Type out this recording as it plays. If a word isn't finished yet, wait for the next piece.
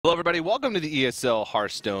Hello everybody, welcome to the ESL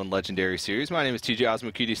Hearthstone Legendary Series. My name is TJ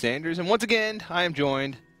Osmo Sanders, and once again, I am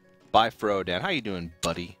joined by Frodan. How you doing,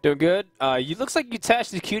 buddy? Doing good. You looks like you attached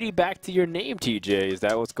the cutie back to your name, TJ. Is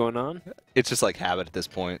that what's going on? It's just like habit at this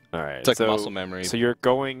point. All right. It's like muscle memory. So you're not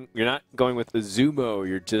going with Azumo,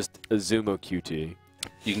 you're just Azumo QT.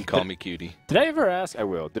 You can call me cutie. Did I ever ask? I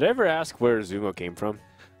will. Did I ever ask where Azumo came from?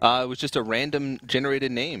 It was just a random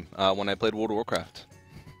generated name when I played World of Warcraft.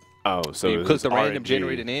 Oh, so you clicked the random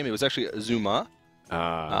generated name. It was actually Azuma.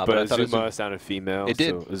 But Azuma sounded female. It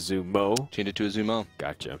did. So Azumo. Changed it to Azumo.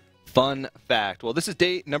 Gotcha. Fun fact. Well, this is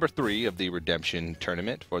day number 3 of the Redemption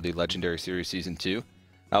Tournament for the Legendary Series Season 2.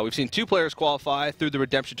 We've seen 2 players qualify through the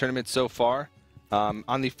Redemption Tournament so far.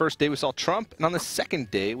 On the first day, we saw Trump, and on the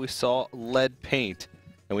second day, we saw Lead Paint.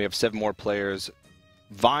 And we have 7 more players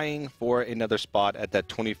vying for another spot at that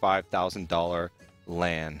 $25,000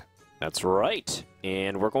 LAN. That's right.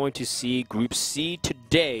 And we're going to see Group C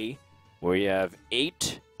today, where we have 7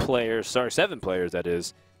 players, that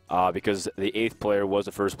is, because the 8th player was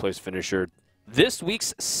the first place finisher. This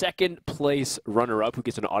week's second place runner-up, who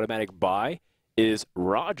gets an automatic bye, is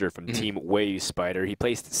Roger from Team Wave Spider. He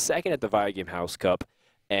placed second at the Viagame House Cup,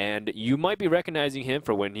 and you might be recognizing him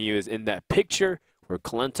for when he was in that picture where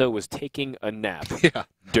Kalento was taking a nap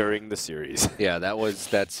during the series. Yeah, that was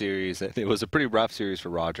that series. It was a pretty rough series for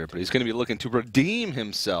Roger, but he's going to be looking to redeem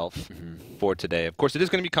himself for today. Of course, it is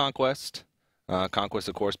going to be Conquest. Conquest,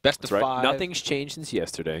 of course, best of 5. Nothing's changed since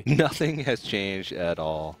yesterday. Nothing has changed at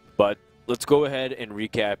all. But let's go ahead and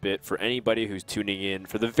recap it for anybody who's tuning in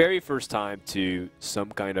for the very first time to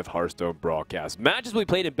some kind of Hearthstone broadcast. Matches we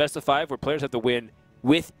played in best of 5 where players have to win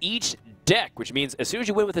with each deck, which means as soon as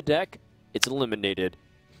you win with a deck, it's eliminated.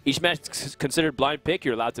 Each match is considered blind pick.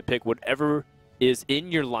 You're allowed to pick whatever is in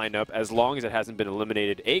your lineup as long as it hasn't been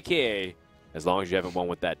eliminated, a.k.a. as long as you haven't won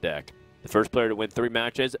with that deck. The first player to win 3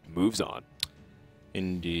 matches moves on.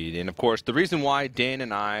 Indeed. And, of course, the reason why Dan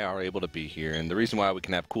and I are able to be here and the reason why we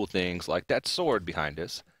can have cool things like that sword behind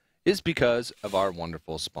us is because of our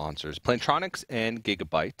wonderful sponsors. Plantronics and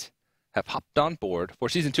Gigabyte have hopped on board for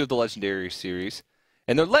Season 2 of the Legendary Series,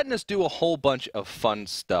 and they're letting us do a whole bunch of fun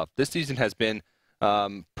stuff. This season has been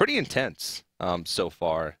pretty intense so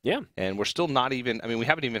far. Yeah. And we're still not even, we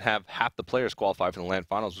haven't even have half the players qualify for the LAN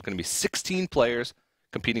Finals. It's going to be 16 players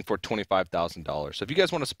competing for $25,000. So if you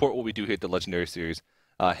guys want to support what we do here at the Legendary Series,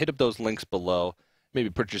 hit up those links below. Maybe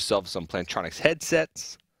purchase yourself some Plantronics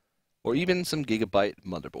headsets or even some Gigabyte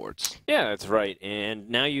motherboards. Yeah, that's right. And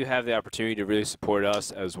now you have the opportunity to really support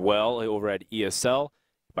us as well over at ESL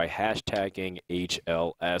by hashtagging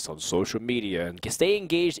HLS on social media and stay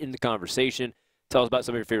engaged in the conversation. Tell us about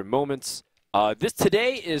some of your favorite moments. This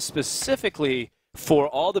today is specifically for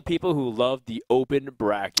all the people who love the open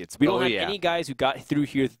brackets. We don't have any guys who got through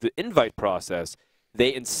here through the invite process.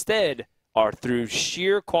 They instead are through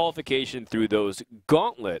sheer qualification through those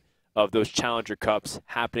gauntlet of those Challenger Cups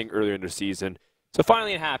happening earlier in the season. So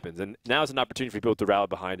finally it happens, and now is an opportunity for people to rally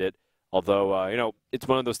behind it. Although, it's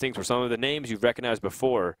one of those things where some of the names you've recognized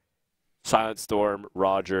before, Silent Storm,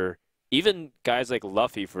 Roger, even guys like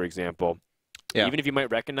Luffy, for example, even if you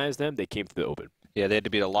might recognize them, they came through the open. Yeah, they had to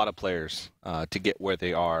beat a lot of players to get where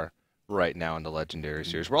they are right now in the Legendary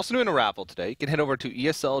Series. We're also doing a raffle today. You can head over to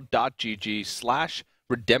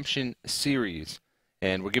esl.gg/redemption series.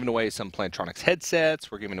 And we're giving away some Plantronics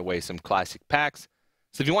headsets. We're giving away some classic packs.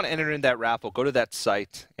 So if you want to enter in that raffle, go to that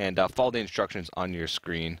site and follow the instructions on your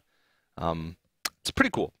screen. It's pretty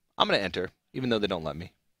cool. I'm going to enter, even though they don't let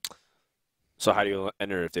me. So how do you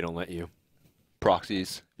enter if they don't let you?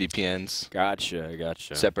 Proxies, VPNs.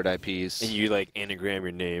 Gotcha. Separate IPs. And you, anagram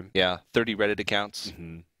your name. Yeah, 30 Reddit accounts.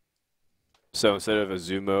 So instead of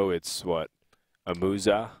Azumo, it's what?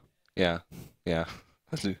 Amuza? Yeah. No,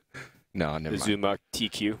 never mind. Azuma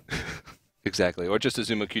TQ? Exactly. Or just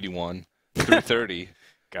Azuma QD1 through 30.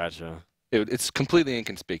 Gotcha. It's completely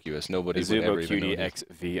inconspicuous. Nobody would ever even know.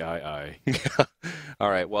 XVII. All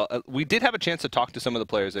right. Well, we did have a chance to talk to some of the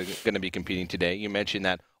players that are going to be competing today. You mentioned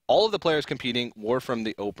that all of the players competing were from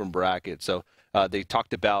the open bracket. So they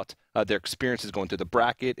talked about their experiences going through the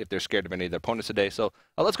bracket, if they're scared of any of their opponents today. So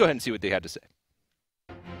let's go ahead and see what they had to say.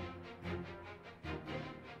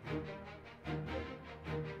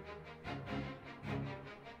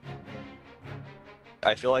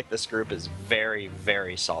 I feel like this group is very,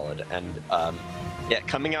 very solid, and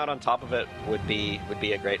coming out on top of it would be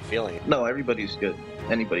a great feeling. No, everybody's good.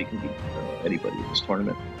 Anybody can beat anybody in this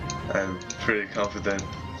tournament. I'm pretty confident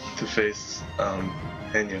to face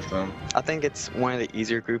any of them. I think it's one of the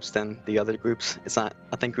easier groups than the other groups. I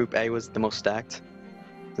think Group A was the most stacked,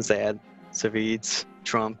 since they had Savids,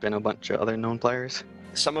 Trump, and a bunch of other known players.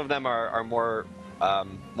 Some of them are more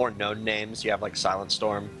more known names. You have like Silent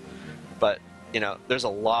Storm, but you know, there's a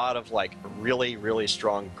lot of like really, really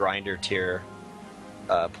strong grinder tier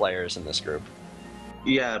players in this group.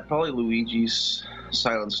 Yeah, probably LuigEzz,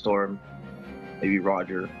 Silent Storm, maybe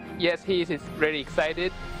Roger. Yes, he is really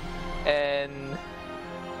excited, and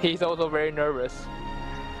he's also very nervous.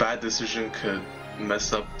 Bad decision could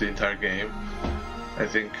mess up the entire game. I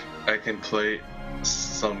think I can play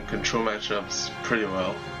some control matchups pretty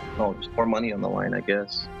well. Oh, just more money on the line, I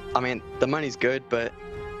guess. I mean, the money's good, but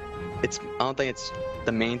I don't think it's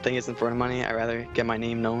the main thing isn't for the money. I'd rather get my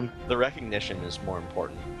name known. The recognition is more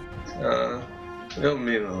important. It'll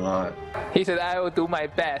mean a lot. He said, I will do my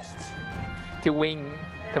best to win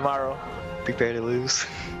tomorrow. Prepare to lose.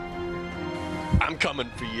 I'm coming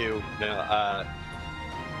for you. No, I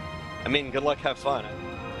mean, good luck, have fun.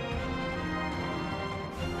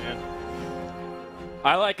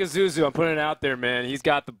 I like Azuzu. I'm putting it out there, man. He's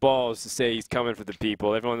got the balls to say he's coming for the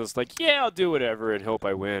people. Everyone's just like, yeah, I'll do whatever and hope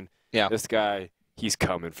I win. Yeah. This guy, he's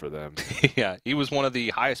coming for them. Yeah, he was one of the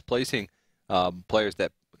highest placing players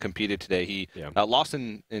that competed today. He lost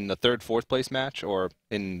in the third, fourth place match or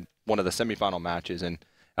in one of the semifinal matches, and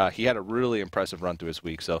he had a really impressive run through his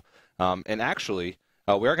week. So, and actually,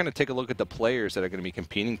 we are going to take a look at the players that are going to be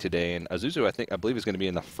competing today. And Azuzu, I believe, is going to be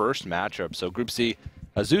in the first matchup. So, Group C,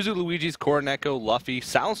 Azuzu, LuigEzz, Korneko, Luffy,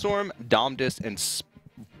 Soundstorm, Domdus, and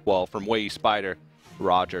from Wei Spider,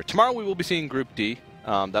 Roger. Tomorrow we will be seeing Group D.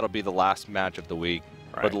 That'll be the last match of the week,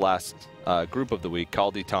 or the last group of the week.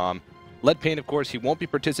 Caldi Tom. Leadpaint, of course, he won't be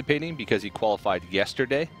participating because he qualified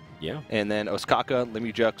yesterday. Yeah. And then Osaka,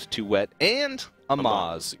 Limujux, Too Wet, and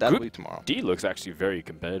Amaz. That'll be tomorrow. D looks actually very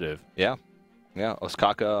competitive. Yeah. Yeah,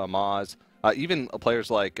 Osaka, Amaz. Even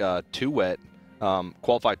players like Too Wet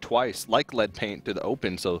qualified twice, like Leadpaint, to the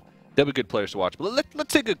Open, so they'll be good players to watch. But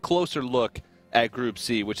let's take a closer look at Group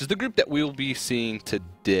C, which is the group that we'll be seeing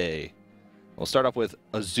today. We'll start off with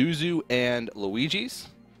Azuzu and LuigEzz.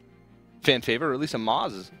 Fan favorite, or at least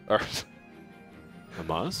Amaz.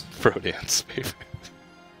 Amaz? Frodan's favorite.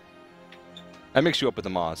 I mixed you up with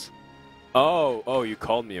Amaz. Oh, you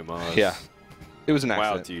called me Amaz. Yeah. It was an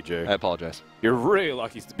accident. Wow, TJ. I apologize. You're really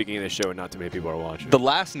lucky it's the beginning of the show and not too many people are watching. The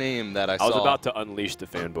last name that I saw... I was about to unleash the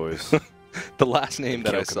fanboys. The last name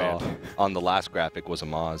that I saw command. on the last graphic was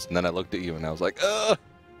Amaz. And then I looked at you and I was like, ugh,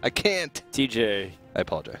 I can't. TJ. I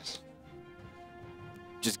apologize.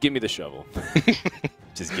 Just give me the shovel.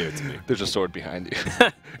 Just give it to me. There's a sword behind you.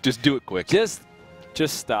 Just do it quick. Just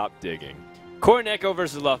stop digging. Korneko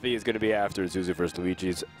versus Luffy is going to be after Azuzu versus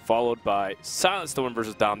LuigEzz, followed by Silent Storm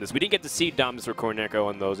versus Domdus. We didn't get to see Domdus or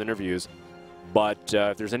Korneko in those interviews, but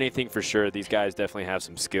if there's anything for sure, these guys definitely have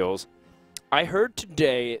some skills. I heard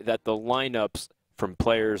today that the lineups from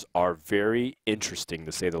players are very interesting,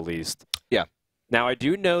 to say the least. Yeah. Now, I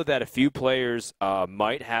do know that a few players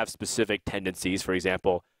might have specific tendencies. For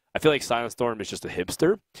example, I feel like Silent Storm is just a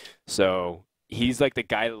hipster, so he's like the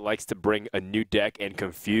guy that likes to bring a new deck and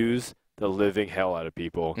confuse the living hell out of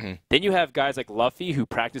people. Mm-hmm. Then you have guys like Luffy, who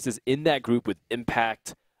practices in that group with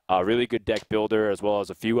Impact, a really good deck builder, as well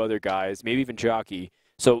as a few other guys, maybe even Jockey.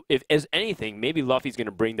 So if as anything, maybe Luffy's going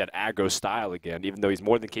to bring that aggro style again, even though he's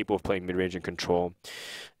more than capable of playing mid-range and control.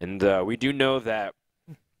 And we do know that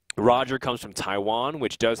Roger comes from Taiwan,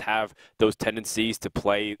 which does have those tendencies to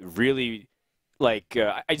play really, like,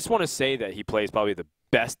 I just want to say that he plays probably the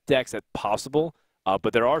best decks that possible.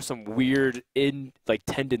 But there are some weird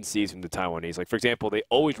tendencies from the Taiwanese. Like, for example, they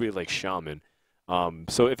always really like Shaman.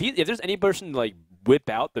 So if there's any person like whip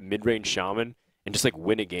out the mid-range Shaman and just like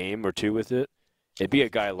win a game or two with it, it'd be a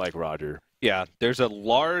guy like Roger. Yeah, there's a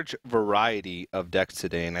large variety of decks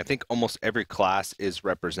today, and I think almost every class is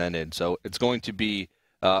represented. So it's going to be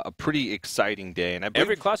a pretty exciting day. And I believe,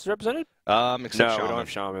 every class is represented? Except no, Shaman. we don't have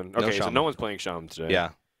Shaman. No Okay, Shaman. so no one's playing Shaman today.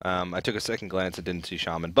 Yeah, I took a second glance and didn't see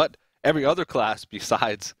Shaman, but every other class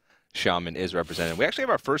besides Shaman is represented. We actually have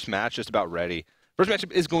our first match just about ready. First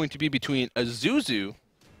matchup is going to be between Azuzu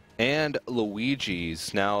and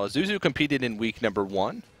LuigEzz. Now, Azuzu competed in week number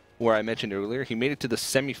 1, where I mentioned earlier. He made it to the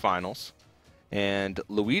semifinals. And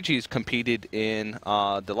LuigEzz competed in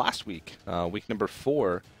the last week, week number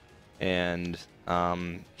 4. And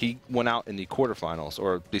he went out in the quarterfinals,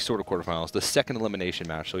 or the sort of quarterfinals, the second elimination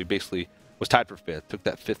match. So he basically was tied for 5th, took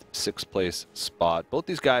that 5th, 6th place spot. Both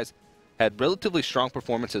these guys had relatively strong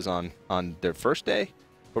performances on their first day,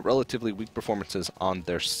 but relatively weak performances on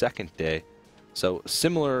their second day. So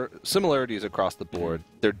similarities across the board.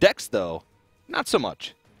 Their decks, though, not so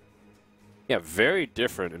much. Yeah, very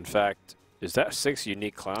different. In fact, is that 6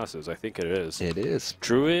 unique classes? I think it is. It is.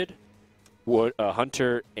 Druid,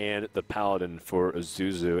 Hunter, and the Paladin for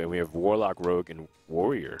Azuzu, and we have Warlock, Rogue, and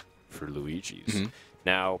Warrior for LuigEzz.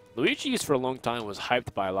 Now, LuigEzz for a long time was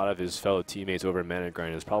hyped by a lot of his fellow teammates over at Mana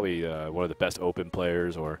Grind as probably one of the best open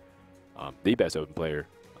players, or the best open player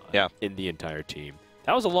in the entire team.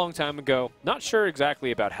 That was a long time ago. Not sure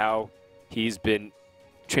exactly about how he's been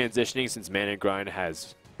transitioning since Mana Grind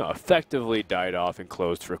has effectively died off and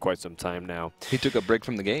closed for quite some time now. He took a break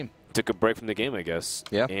from the game. Took a break from the game, I guess.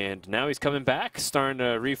 Yeah. And now he's coming back, starting to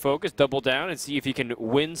refocus, double down, and see if he can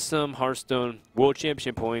win some Hearthstone World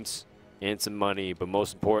Championship points and some money, but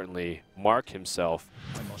most importantly, mark himself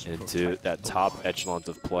into that top echelons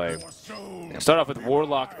of play. Start off with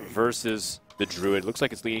Warlock versus the Druid. Looks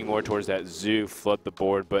like it's leaning more towards that Zoo, flood the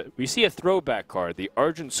board, but we see a throwback card, the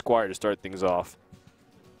Argent Squire, to start things off.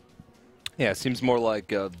 Yeah, it seems more like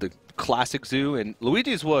the classic Zoo, and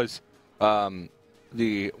LuigEzz was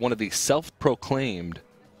one of the self-proclaimed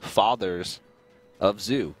fathers of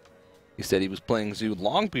Zoo. He said he was playing Zoo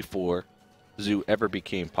long before Zoo ever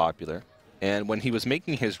became popular, and when he was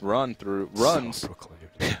making his runs,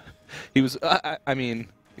 he was, I mean,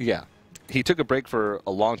 yeah, he took a break for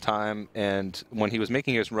a long time, and when he was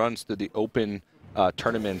making his runs through the open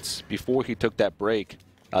tournaments before he took that break,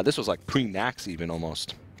 this was like pre-Nax even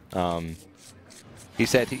almost. He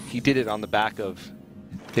said he did it on the back of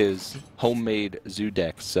his homemade Zoo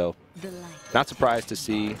decks, so not surprised to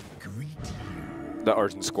see the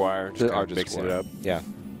Argent Squire, just Argent mixing Squire. it up. Yeah.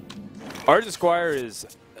 Argent Squire is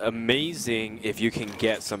amazing if you can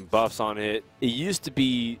get some buffs on it. It used to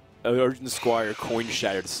be Argent Squire Coin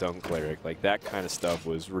Shattered Sun Cleric. Like, that kind of stuff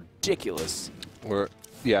was ridiculous. Or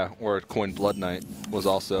Coin Blood Knight was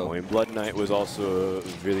also... Coin Blood Knight was also a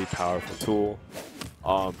really powerful tool.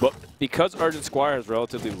 But because Argent Squire has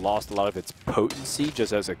relatively lost a lot of its potency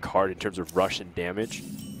just as a card in terms of rush and damage,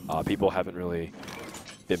 people haven't really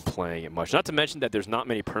been playing it much. Not to mention that there's not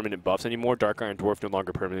many permanent buffs anymore. Dark Iron Dwarf no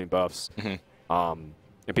longer permanent buffs.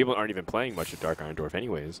 And people aren't even playing much of Dark Iron Dwarf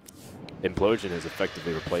anyways. Implosion has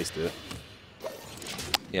effectively replaced it.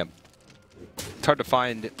 Yep. It's hard to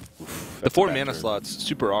find. The 4 mana slot's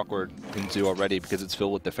super awkward in Zoo already because it's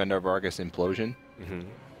filled with Defender of Argus Implosion.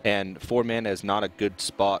 And 4 mana is not a good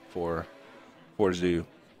spot for Zoo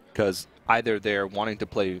because either they're wanting to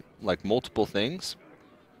play like multiple things,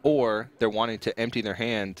 or they're wanting to empty their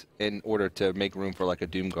hand in order to make room for like a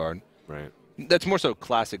Doom Guard. Right. That's more so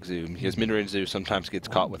classic Zoo, because mid-range Zoo sometimes gets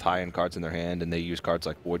caught with high-end cards in their hand, and they use cards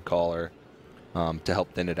like Void Caller to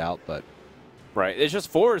help thin it out. But right, it's just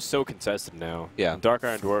 4 is so contested now. Yeah. And Dark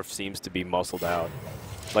Iron Dwarf seems to be muscled out.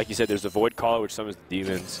 Like you said, there's the Void Caller, which summons the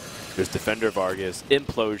demons. There's Defender of Argus,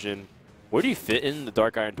 Implosion. Where do you fit in the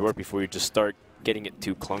Dark Iron Dwarf before you just start getting it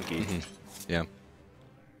too clunky? Yeah.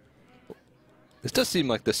 This does seem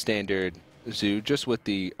like the standard Zoo, just with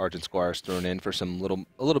the Argent Squires thrown in for some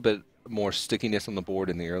a little bit more stickiness on the board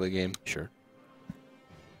in the early game. Sure.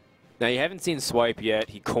 Now, you haven't seen Swipe yet.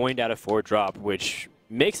 He coined out a 4-drop, which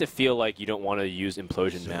makes it feel like you don't want to use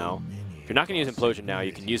Implosion now. If you're not going to use Implosion now,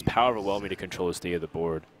 you can use Power Overwhelming to control the state of the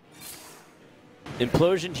board.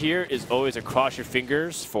 Implosion here is always a cross your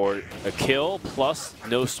fingers for a kill plus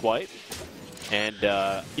no swipe. And,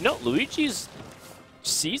 you know, LuigEzz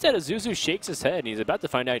sees that Azuzu shakes his head, and he's about to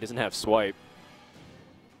find out he doesn't have swipe.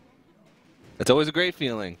 That's always a great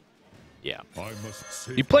feeling. Yeah.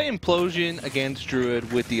 You play Implosion against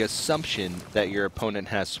Druid with the assumption that your opponent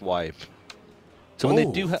has swipe. So when they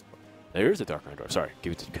do have... There's a Dark Iron Dwarf. Sorry,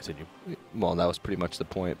 continue. Well, that was pretty much the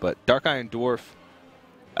point. But Dark Iron Dwarf,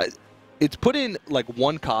 it's put in like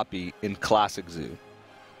one copy in Classic Zoo.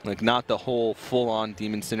 Like not the whole full-on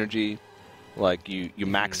Demon Synergy. Like you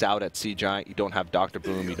max out at Sea Giant, you don't have Dr.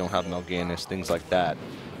 Boom, you don't have Melganis, things like that.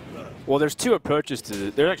 Well, there's 2 approaches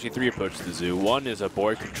to there's actually 3 approaches to Zoo. One is a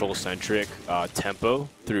board control centric tempo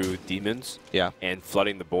through demons and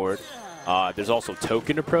flooding the board. There's also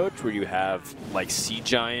token approach where you have like Sea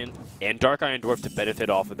Giant and Dark Iron Dwarf to benefit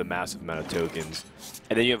off of the massive amount of tokens.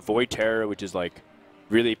 And then you have Void Terror, which is like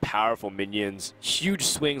really powerful minions, huge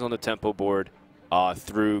swings on the tempo board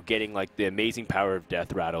through getting like the amazing power of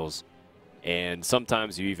Death Rattles. And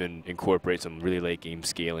sometimes you even incorporate some really late game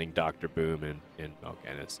scaling, Dr. Boom and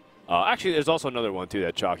Melganis. Actually, there's also another one, too,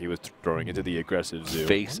 that Chalky was throwing into the aggressive Zoo.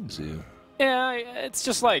 Face Zoo. Yeah, it's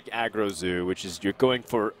just like aggro Zoo, which is you're going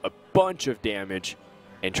for a bunch of damage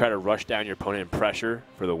and try to rush down your opponent and pressure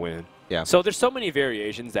for the win. Yeah. So there's so many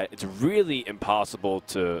variations that it's really impossible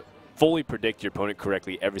to fully predict your opponent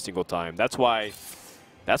correctly every single time. That's why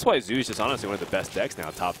Zoo is just honestly one of the best decks now,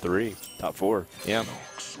 top 3, top 4. Yeah.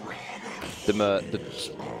 The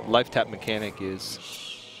life tap mechanic is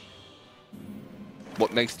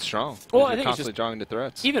what makes it strong. Well, I you're think constantly drawing the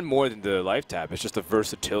threats. Even more than the life tap, it's just the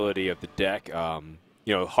versatility of the deck.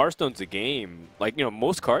 you know, Hearthstone's a game, like, you know,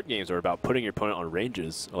 most card games are about putting your opponent on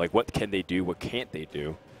ranges. Like, what can they do, what can't they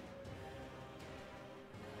do?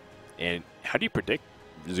 And how do you predict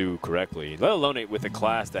Zoo correctly, let alone it with a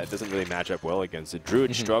class that doesn't really match up well against it?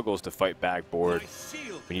 Druid struggles to fight back board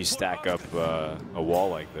when you stack up a wall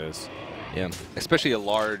like this. Yeah, especially a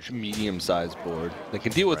large, medium-sized board. They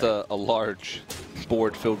can deal with a large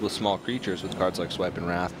board filled with small creatures with cards like Swipe and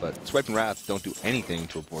Wrath, but Swipe and Wrath don't do anything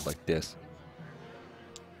to a board like this.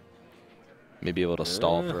 Maybe able to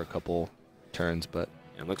stall for a couple turns, but...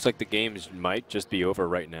 It looks like the game might just be over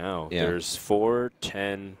right now. Yeah. There's 4,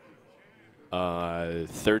 10,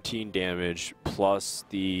 13 damage, plus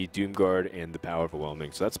the Doomguard and the Power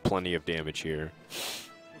Overwhelming, so that's plenty of damage here.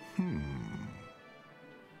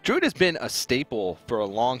 Druid has been a staple for a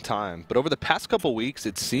long time, but over the past couple weeks,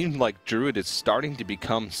 it seemed like Druid is starting to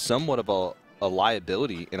become somewhat of a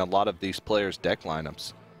liability in a lot of these players' deck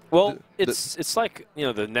lineups. Well, it's like, you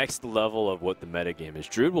know, the next level of what the metagame is.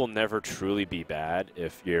 Druid will never truly be bad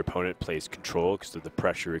if your opponent plays control because of the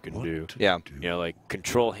pressure it can do. Yeah. You know, like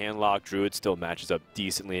control handlock, Druid still matches up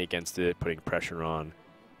decently against it, putting pressure on.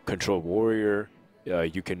 Control warrior,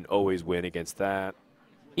 you can always win against that.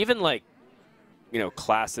 Even like, you know,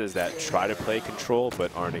 classes that try to play control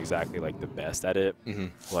but aren't exactly like the best at it,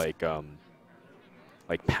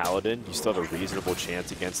 like Paladin, you still have a reasonable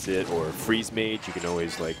chance against it, or Freeze Mage, you can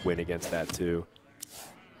always like win against that too.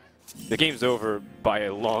 The game's over by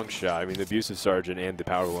a long shot. I mean, the Abusive Sergeant and the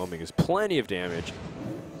Power Overwhelming is plenty of damage,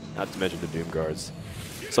 not to mention the Doom Guards.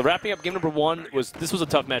 So wrapping up game number 1, this was a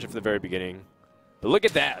tough matchup from the very beginning. But look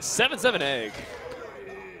at that, 7-7 egg.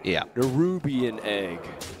 Yeah. The Rubian egg.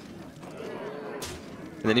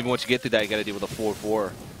 And then even once you get through that, you got to deal with a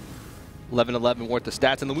 4-4. 11-11 worth of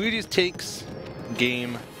stats, and LuigEzz takes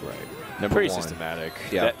game number Pretty 1. systematic.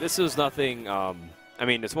 Yeah. This is nothing. I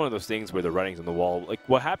mean, it's one of those things where the writing's on the wall. Like,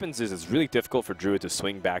 what happens is it's really difficult for Druid to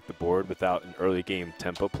swing back the board without an early game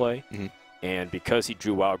tempo play. And because he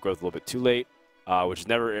drew Wild Growth a little bit too late, which is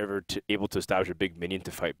never ever able to establish a big minion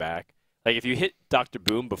to fight back. Like, if you hit Dr.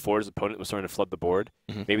 Boom before his opponent was starting to flood the board,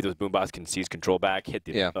 maybe those Boom Bots can seize control back, hit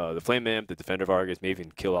the Flame Imp, the Defender of Argus, maybe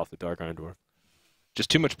even kill off the Dark Iron Dwarf. Just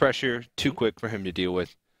too much pressure, too quick for him to deal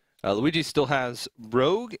with. LuigEzz still has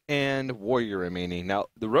Rogue and Warrior remaining. Now,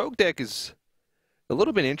 the Rogue deck is a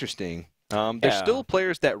little bit interesting. There's still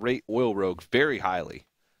players that rate Oil Rogue very highly.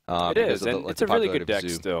 It is, and it's a really good deck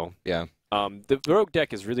still. Yeah. The Rogue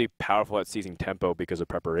deck is really powerful at seizing tempo because of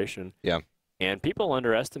preparation. Yeah. And people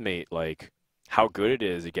underestimate like how good it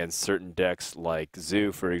is against certain decks like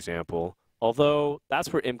Zoo, for example. Although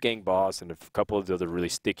that's where Imp Gang Boss and a couple of the other really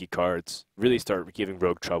sticky cards really start giving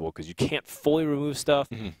Rogue trouble because you can't fully remove stuff.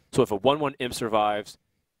 So if a 1/1 Imp survives,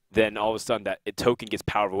 then all of a sudden that token gets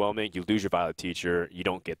Power Overwhelming, you lose your Violet Teacher, you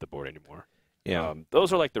don't get the board anymore. Yeah.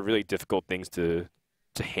 Those are like the really difficult things to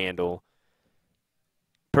handle.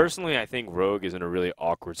 Personally, I think Rogue is in a really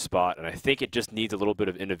awkward spot, and I think it just needs a little bit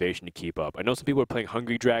of innovation to keep up. I know some people are playing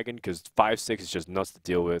Hungry Dragon because 5/6 is just nuts to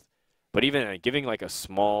deal with. But even giving like a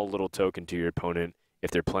small little token to your opponent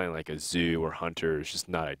if they're playing like a Zoo or Hunter is just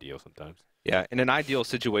not ideal sometimes. Yeah, in an ideal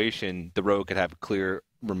situation, the Rogue could have clear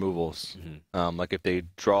removals. Like if they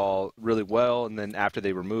draw really well, and then after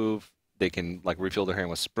they remove, they can like refill their hand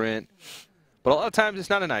with Sprint. But a lot of times, it's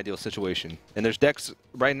not an ideal situation. And there's decks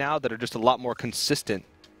right now that are just a lot more consistent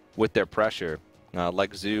with their pressure,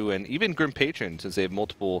 like Zoo and even Grim Patron, since they have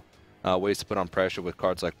multiple ways to put on pressure with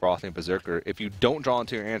cards like Frothing Berserker. If you don't draw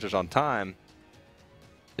into your answers on time,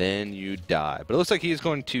 then you die. But it looks like he's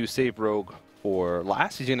going to save Rogue for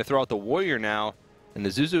last. He's going to throw out the Warrior now, and the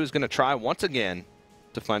Azuzu is going to try once again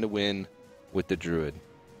to find a win with the Druid.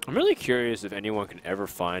 I'm really curious if anyone can ever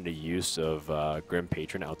find a use of Grim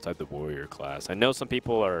Patron outside the Warrior class. I know some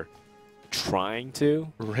people are trying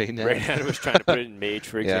to. Raynad was trying to put it in Mage,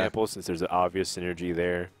 for example, since there's an obvious synergy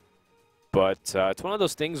there. But it's one of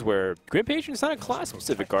those things where Grim Patron is not a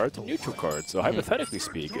class-specific card, it's a neutral card. So hypothetically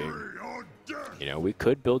speaking, you know, we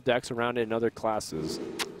could build decks around it in other classes.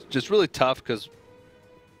 It's just really tough because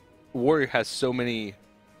Warrior has so many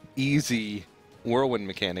easy Whirlwind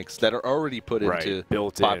mechanics that are already put into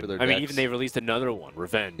popular decks. I mean, even they released another one,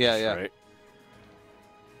 Revenge. Yeah. Right?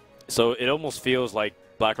 So it almost feels like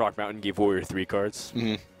Blackrock Mountain gave Warrior 3 cards.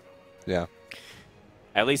 Yeah.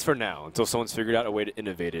 At least for now, until someone's figured out a way to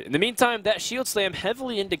innovate it. In the meantime, that Shield Slam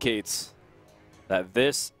heavily indicates that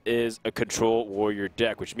this is a Control Warrior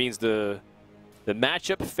deck, which means the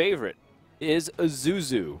matchup favorite is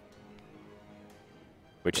Azuzu.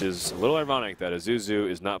 Which is a little ironic that Azuzu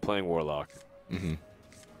is not playing Warlock.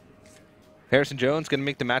 Harrison Jones going to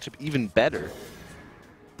make the matchup even better.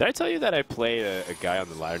 Did I tell you that I played a guy on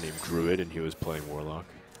the ladder named Druid and he was playing Warlock?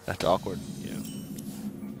 That's awkward. Yeah.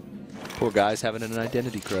 Poor guy's having an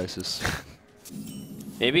identity crisis.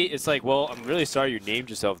 Maybe it's like, well, I'm really sorry you named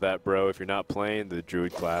yourself that, bro, if you're not playing the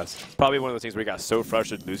Druid class. Probably one of those things where he got so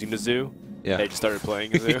frustrated losing to Zoo that he just started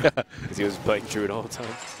playing Zoo because he was playing Druid all the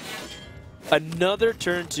time. Another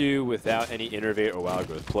turn 2 without any Innervate or Wild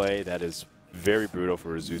Growth play. That is very brutal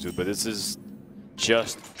for Azuzu, but this is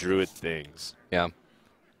just Druid things. Yeah.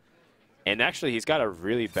 And actually, he's got a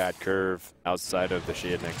really bad curve outside of the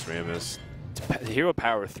Shaded Next Rammus. Hero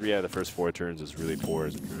power 3 out of the first 4 turns is really poor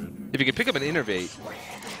as a Druid. If you could pick up an Innervate,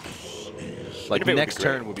 like Innervate next would be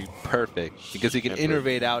great. turn would be perfect because he can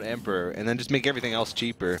Innervate out Emperor and then just make everything else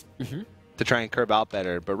cheaper to try and curve out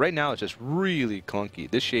better. But right now it's just really clunky.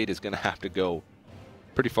 This Shade is going to have to go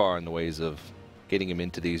pretty far in the ways of getting him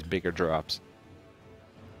into these bigger drops.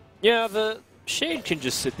 Yeah, the Shade can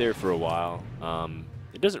just sit there for a while.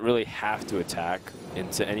 It doesn't really have to attack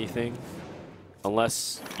into anything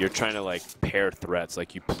unless you're trying to like pair threats.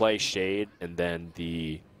 Like you play Shade and then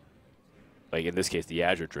like in this case, the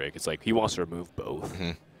Azure Drake. It's like he wants to remove both.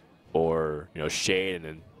 Or, you know, Shade and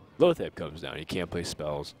then Loatheb comes down. You can't play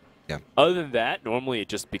spells. Yeah. Other than that, normally it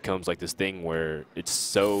just becomes like this thing where it's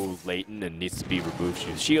so latent and needs to be removed.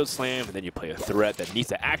 You Shield Slam, and then you play a threat that needs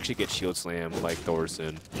to actually get Shield Slam, like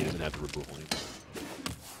Thorson. He doesn't have to remove one.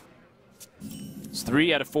 It's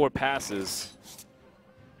 3 out of 4 passes.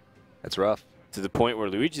 That's rough. To the point where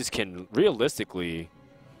LuigEzz can realistically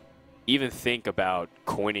even think about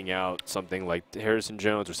coining out something like Harrison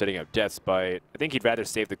Jones or setting up Deathspite. I think he'd rather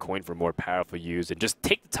save the coin for more powerful use and just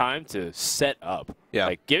take the time to set up. Yeah.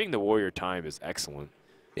 Like, giving the Warrior time is excellent.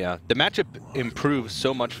 Yeah, the matchup improves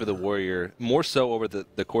so much for the Warrior, more so over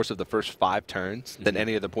the course of the first 5 turns than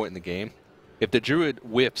any other point in the game. If the Druid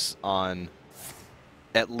whiffs on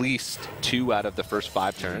at least 2 out of the first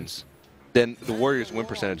 5 turns, then the Warrior's win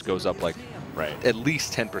percentage goes up like at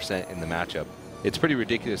least 10% in the matchup. It's pretty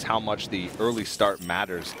ridiculous how much the early start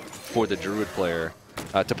matters for the Druid player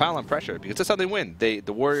to pile on pressure, because that's how they win. They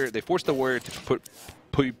force the Warrior to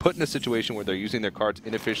put in a situation where they're using their cards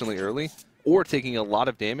inefficiently early or taking a lot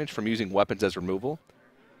of damage from using weapons as removal.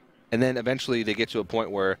 And then eventually they get to a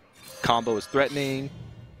point where combo is threatening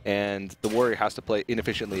and the Warrior has to play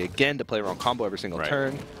inefficiently again to play around combo every single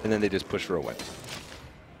turn, and then they just push for a win.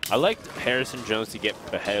 I liked Harrison Jones to get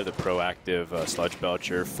ahead of the proactive Sludge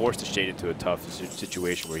Belcher, force the Shade into a tough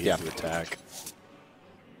situation where he has to attack.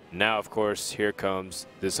 Now, of course, here comes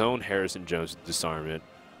this own Harrison Jones Disarmament.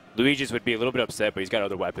 LuigEzz would be a little bit upset, but he's got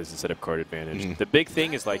other weapons instead of card advantage. The big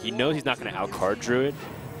thing is, like, he knows he's not going to outcard Druid.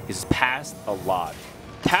 He's passed a lot.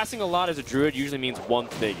 Passing a lot as a Druid usually means one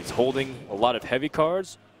thing. He's holding a lot of heavy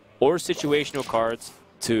cards or situational cards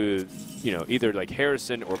to, you know, either like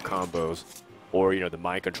Harrison or combos, or, you know, the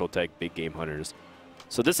mind control tech big game hunters.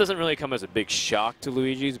 So this doesn't really come as a big shock to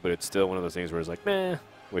LuigEzz, but it's still one of those things where it's like, meh,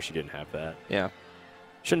 wish he didn't have that. Yeah.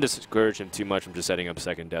 Shouldn't discourage him too much from just setting up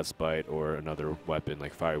second Deathspite or another weapon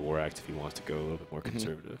like Fiery War Axe if he wants to go a little bit more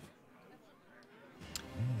conservative.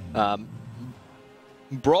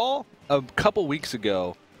 Brawl a couple weeks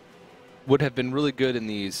ago would have been really good in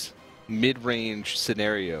these mid-range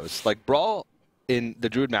scenarios. Like, Brawl in the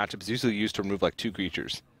Druid matchup is usually used to remove like 2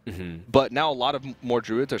 creatures. But now a lot of more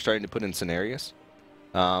Druids are starting to put in Cenarius.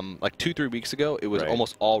 Like 2-3 weeks ago, it was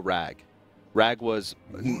almost all Rag. Rag was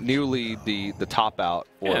nearly the top out.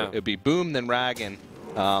 Or it'd be Boom, then Rag, and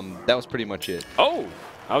that was pretty much it. Oh,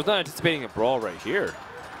 I was not anticipating a Brawl right here.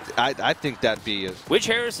 I think that'd be... Which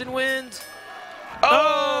Harrison wins?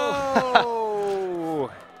 Oh!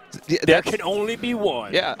 There can only be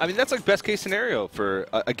one. Yeah, I mean, that's like best case scenario for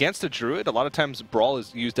against a Druid. A lot of times Brawl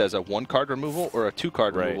is used as a 1-card removal or a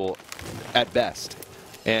 2-card removal at best.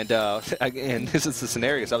 And this is the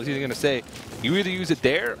scenarios. I was even going to say, you either use it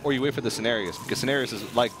there or you wait for the scenarios, because scenarios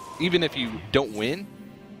is like, even if you don't win,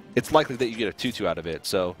 it's likely that you get a 2-2 out of it.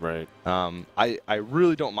 So I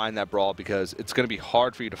really don't mind that Brawl, because it's going to be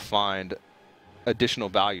hard for you to find additional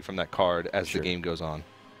value from that card as the game goes on.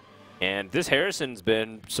 And this Harrison's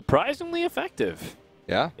been surprisingly effective.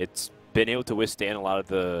 Yeah. It's been able to withstand a lot of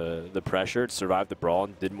the pressure, to survive the Brawl,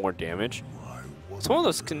 and did more damage. It's one of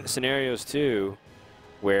those scenarios, too,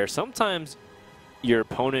 where sometimes your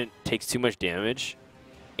opponent takes too much damage,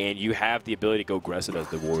 and you have the ability to go aggressive as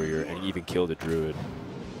the Warrior and even kill the Druid.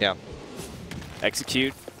 Yeah.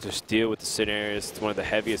 Execute, just deal with the scenarios. It's one of the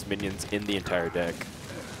heaviest minions in the entire deck.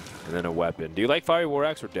 And then a weapon. Do you like Fiery War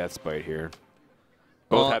Axe or Deathspite here?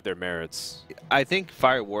 Both have their merits. I think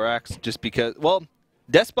Fire War Axe, just because, well,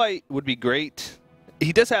 Deathspite would be great.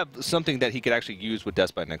 He does have something that he could actually use with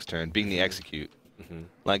Deathspite next turn, being the Execute.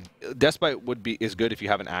 Like Despite is good if you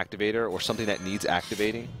have an activator or something that needs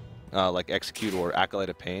activating, like Execute or Acolyte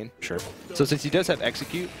of Pain. Sure. So since he does have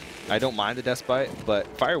Execute, I don't mind the Despite, but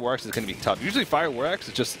Fireworks is going to be tough. Usually Fireworks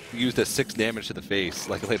is just used as 6 damage to the face,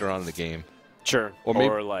 like later on in the game. Sure. Or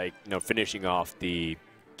maybe, like, you know, finishing off the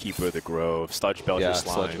Keeper of the Grove, Sludge Belcher yeah,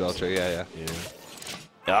 Slimes. Sludge Belcher, yeah.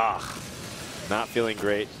 Ugh. Not feeling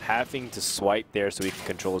great. Having to swipe there so he can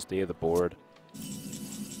control the state of the board.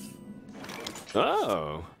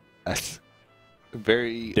 Oh. That's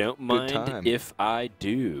very Don't good mind time. if I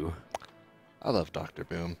do. I love Dr.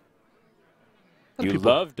 Boom. You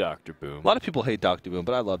love Dr. Boom. A lot of people hate Dr. Boom,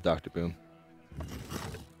 but I love Dr. Boom.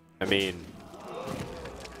 I mean,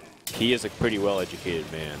 he is a pretty well-educated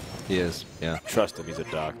man. He is, yeah. Trust him, he's a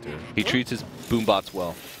doctor. He treats his boombots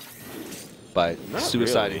well by Not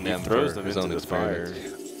suiciding really. them He throws for them his into own the fire.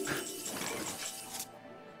 experiments.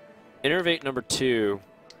 Innervate number 2.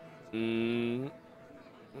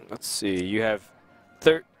 Let's see. You have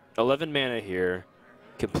 11 mana here.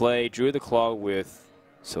 Can play Druid of the Claw with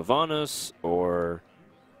Sylvanas or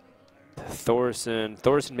Thorson.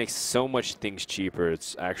 Thorson makes so much things cheaper.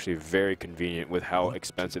 It's actually very convenient with how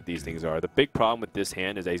expensive these things are. The big problem with this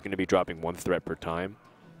hand is that he's going to be dropping 1 threat per time.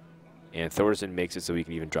 And Thorson makes it so he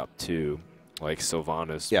can even drop 2, like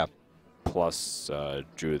Sylvanas plus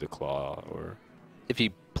Druid of the Claw. Or if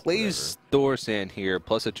he plays Thorsan here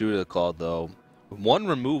plus a Druid of the Claw, though, 1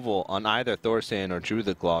 removal on either Thorsan or Druid of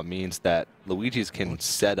the Claw means that LuigEzz can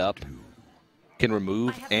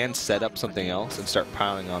remove and set up something else and start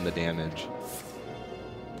piling on the damage.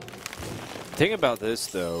 The thing about this,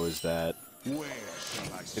 though, is that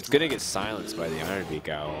it's going to get silenced by the Ironbeak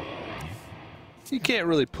Owl. You can't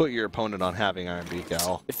really put your opponent on having Ironbeak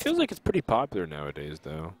Owl. It feels like it's pretty popular nowadays,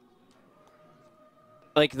 though.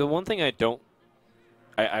 Like, the one thing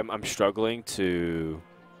I'm struggling to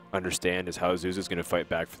understand is how Azuzu is going to fight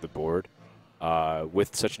back for the board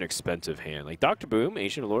with such an expensive hand. Like, Dr. Boom,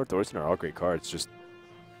 Ancient Lord, Thorson are all great cards. Just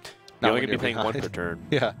you're only going to be playing 1 per turn.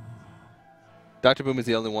 Yeah. Dr. Boom is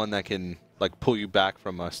the only one that can like pull you back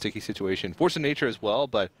from a sticky situation. Force of Nature as well,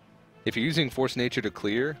 but if you're using Force of Nature to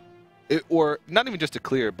clear, or not even just to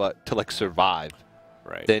clear, but to like survive,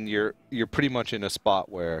 right? Then you're pretty much in a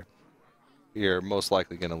spot where you're most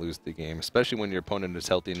likely going to lose the game, especially when your opponent is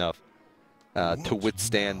healthy enough to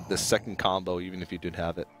withstand the second combo, even if you did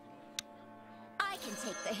have it. I can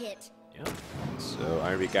take the hit. Yeah. So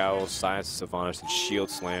Ironbeak Owl, Science, Sylvanas, and Shield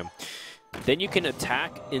Slam. Then you can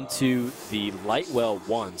attack into the Lightwell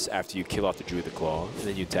once after you kill off the Druid of the Claw, and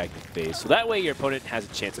then you attack the face. So that way your opponent has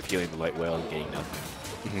a chance of healing the Lightwell and getting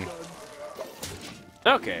nothing.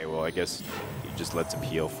 Okay, well, I guess he just lets him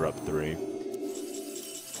heal for up 3.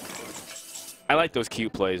 I like those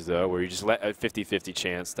cute plays, though, where you just let a 50-50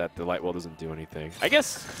 chance that the Lightwell doesn't do anything. I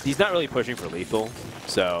guess he's not really pushing for lethal,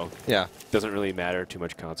 so yeah, doesn't really matter too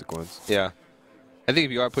much consequence. Yeah. I think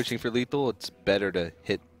if you are pushing for lethal, it's better to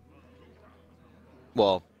hit...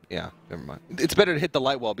 Well, yeah, never mind. It's better to hit the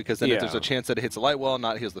Lightwell, because then if there's a chance that it hits the Lightwell,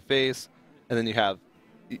 not heals the face, and then you have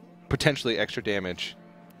potentially extra damage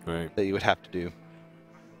that you would have to do.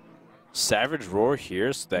 Savage Roar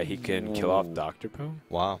here so that he can kill off Dr. Boom?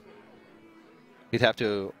 Wow. He'd have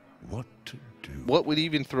to... What to do? What would he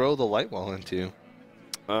even throw the Lightwell into?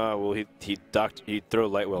 Well, he'd throw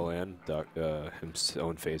Lightwell and his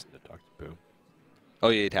own face into Dr. Boom. Oh,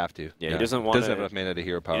 yeah, he'd have to. Yeah, he doesn't want have enough mana to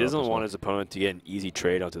hero power. He doesn't want his opponent to get an easy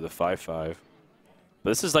trade onto the 5/5. But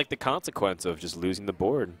this is like the consequence of just losing the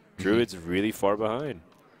board. Druid's really far behind.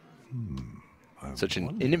 Such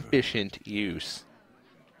an inefficient use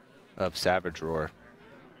of Savage Roar.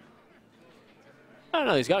 I don't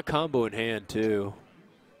know, he's got combo in hand, too.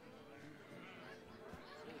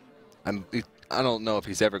 I don't know if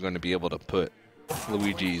he's ever going to be able to put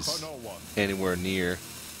LuigEzz anywhere near.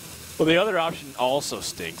 Well, the other option also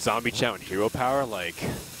stinks. Zombie Chow and Hero Power, like,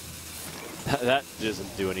 that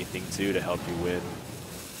doesn't do anything, too, to help you win.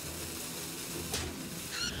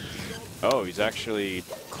 Oh, he's actually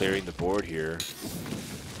clearing the board here.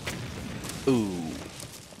 Ooh.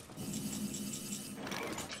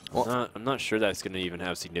 Well, I'm not sure that's going to even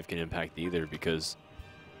have significant impact either, because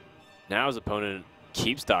now his opponent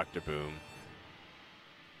keeps Dr. Boom.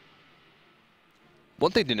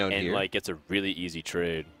 One thing to note and here. Like, it's a really easy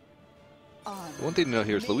trade. One thing to note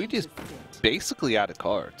here is Luigi is basically out of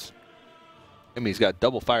cards. I mean, he's got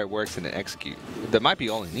double Fireworks and an Execute. That might be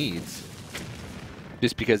all he needs.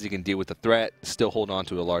 Just because he can deal with the threat, still hold on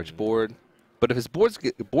to a large board. But if his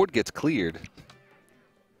board gets cleared,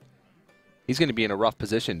 he's going to be in a rough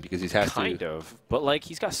position because he has to... Kind of. But, like,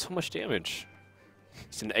 he's got so much damage.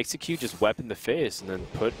 He's going to Execute, just weapon the face, and then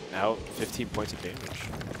put out 15 points of damage.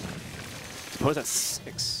 Opponent's at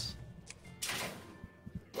 6.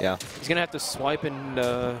 Yeah. He's going to have to swipe in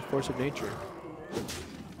Force of Nature.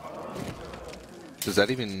 Does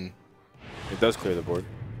that even... It does clear the board.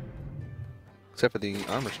 Except for the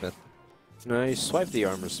Armor Smith. No, you swipe the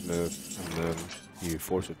Armor Smith, and then you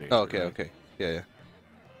Force of Nature. Oh, okay, okay. Yeah,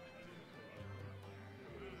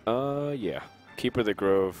 yeah. Yeah. Keeper of the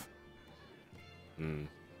Grove. The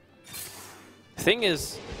thing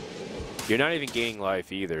is, you're not even gaining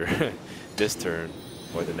life either this turn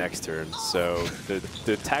or the next turn. So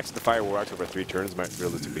the attacks of the Fire Warlocks over 3 turns might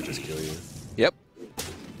realistically just kill you. Yep.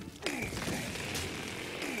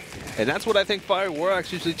 And that's what I think Fire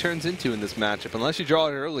Warlocks usually turns into in this matchup, unless you draw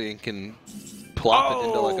it early and can plop it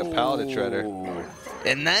into like a Paladin Shredder.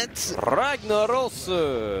 And that's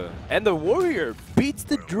Ragnaros! And the Warrior beats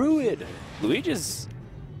the Druid. LuigEzz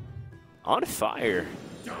on fire.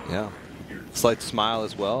 Yeah. Slight smile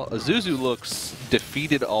as well. Azuzu looks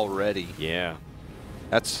defeated already. Yeah.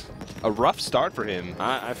 That's a rough start for him.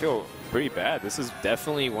 I feel pretty bad. This is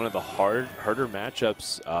definitely one of the harder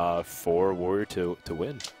matchups for Warrior to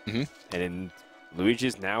win. And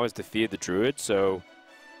LuigEzz now has defeated the Druid, so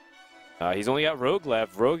he's only got Rogue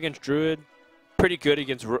left. Rogue against Druid, pretty good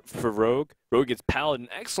against for Rogue. Rogue against Paladin,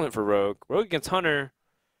 excellent for Rogue. Rogue against Hunter,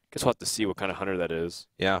 guess we'll have to see what kind of Hunter that is.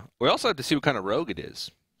 Yeah. We also have to see what kind of Rogue it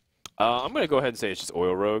is. I'm going to go ahead and say it's just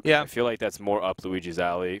Oil Rogue. Yeah. I feel like that's more up LuigEzz'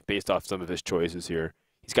 alley based off some of his choices here.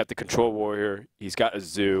 He's got the Control Warrior, he's got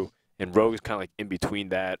Azuzu, and Rogue is kind of like in between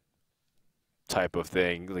that type of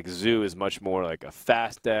thing. Like Azuzu is much more like a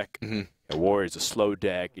fast deck, and Warrior is a slow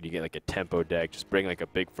deck, and you get like a tempo deck. Just bring like a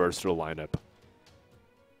big versatile lineup.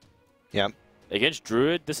 Yeah. Against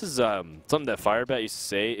Druid, this is something that Firebat used to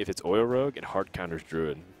say, if it's Oil Rogue, it hard counters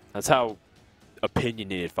Druid. That's how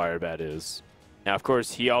opinionated Firebat is. Now, of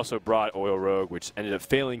course, he also brought Oil Rogue, which ended up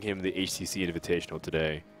failing him the HCC Invitational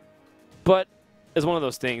today. But it's one of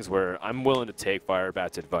those things where I'm willing to take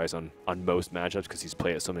Firebat's advice on most matchups because he's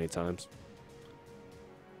played it so many times.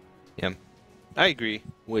 Yeah. I agree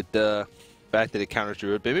with the fact that it counters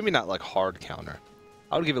Druid, but maybe not like hard counter.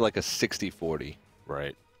 I would give it like a 60-40.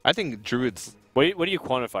 Right. I think Druid's... What do you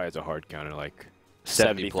quantify as a hard counter? Like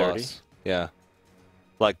 70 plus. 70-30? Yeah.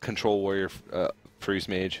 Like Control Warrior, Freeze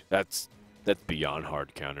Mage. That's beyond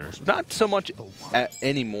hard counter. Not so much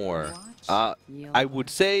anymore. I would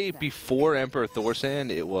say before Emperor Thorsand,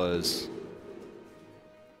 it was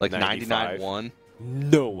like 99-1.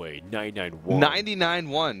 No way, 99-1.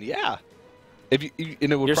 99-1, yeah. If you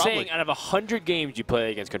and it would You're probably saying out of 100 games you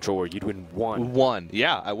play against Control Warrior, you'd win 1. 1,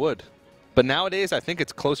 yeah, I would. But nowadays, I think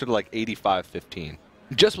it's closer to like 85-15,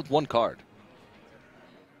 just with one card.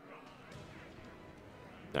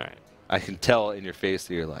 All right. I can tell in your face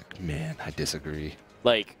that you're like, man, I disagree.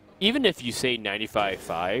 Like, even if you say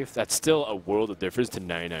 95-5, that's still a world of difference to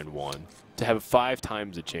 99-1. To have 5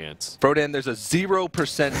 times the chance. Frodan, there's a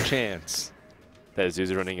 0% chance. That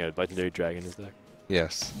Azuzu running a Legendary Dragon in his deck.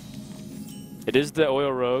 Yes. It is the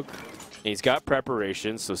Oil Rogue, and he's got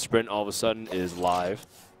preparation, so Sprint all of a sudden is live.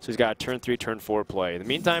 So he's got a turn 3, turn 4 play. In the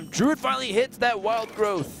meantime, Druid finally hits that Wild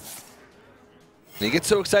Growth. And he gets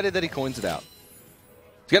so excited that he coins it out.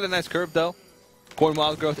 He's got a nice curve, though. Coin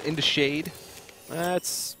Wild Growth into Shade.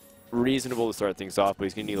 That's reasonable to start things off, but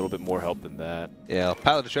he's going to need a little bit more help than that. Yeah,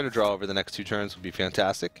 Paladin Shredder draw over the next 2 turns would be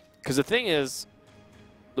fantastic. Because the thing is,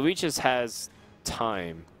 LuigEzz has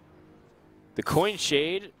time. The coin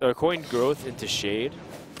Shade, or coin Growth into Shade,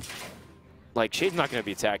 like, Shade's not going to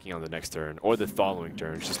be attacking on the next turn or the following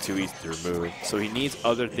turn. It's just too easy to remove. So he needs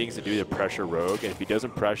other things to do to pressure Rogue, and if he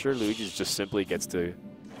doesn't pressure, LuigEzz just simply gets to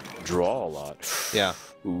draw a lot. Yeah.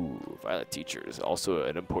 Ooh, Violet Teacher is also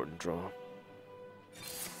an important draw.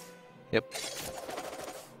 Yep.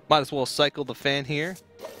 Might as well cycle the fan here.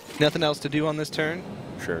 Nothing else to do on this turn.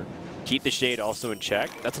 Sure. Keep the Shade also in check.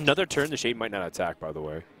 That's another turn the Shade might not attack, by the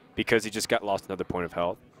way, because he just got lost another point of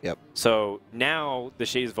health. Yep. So now the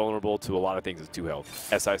Shade is vulnerable to a lot of things as 2 health.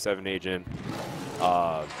 SI7 agent,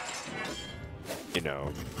 you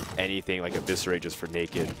know, anything like Eviscerate just for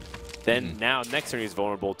naked. Then now next turn he's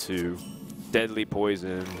vulnerable to Deadly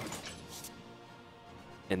Poison.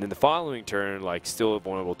 And then the following turn, like, still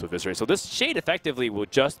vulnerable to Eviscerate. So this Shade effectively will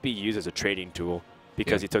just be used as a trading tool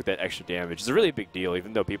because he took that extra damage. It's a really big deal,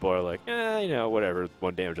 even though people are like, you know, whatever,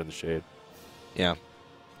 1 damage on the Shade. Yeah.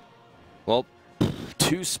 Well,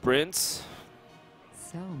 2 sprints.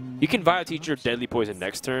 You can Violet Teacher Deadly Poison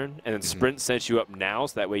next turn, and then Sprint sets you up now,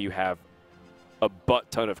 so that way you have a butt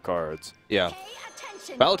ton of cards. Yeah.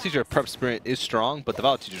 Violet Teacher Prep Sprint is strong, but the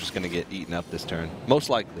Violet Teacher is just going to get eaten up this turn. Most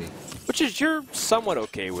likely. Which is you're somewhat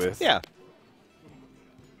okay with. Yeah.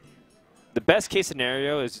 The best case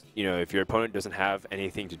scenario is, you know, if your opponent doesn't have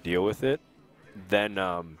anything to deal with it, then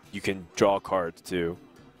you can draw cards too.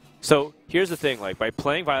 So here's the thing, like by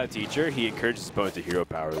playing Violet Teacher, he encourages his opponent to hero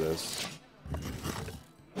power this.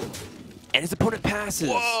 And his opponent passes.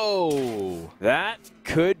 Whoa! That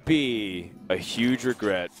could be a huge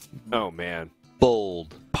regret. Oh man.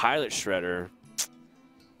 Bold. Pilot Shredder.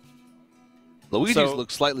 Luigi's So-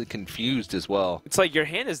 looks slightly confused as well. It's like your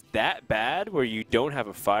hand is that bad where you don't have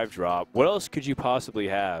a 5-drop. What else could you possibly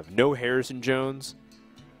have? No Harrison Jones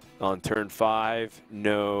on turn 5.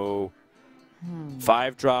 No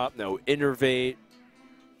 5-drop. No Innervate.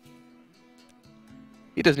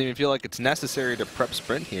 He doesn't even feel like it's necessary to prep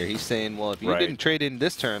sprint here. He's saying, well, if you Right. didn't trade in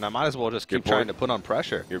this turn, I might as well just keep Your board- trying to put on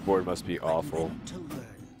pressure. Your board must be awful.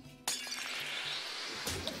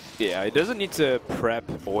 Yeah, he doesn't need to prep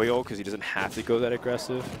oil because he doesn't have to go that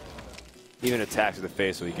aggressive. Even attacks to the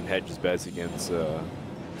face so he can hedge his bets against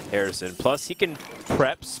Harrison. Plus, he can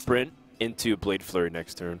prep sprint into Blade Flurry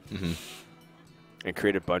next turn and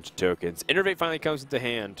create a bunch of tokens. Innervate finally comes into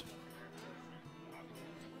hand.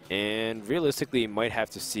 And realistically, you might have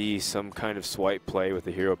to see some kind of swipe play with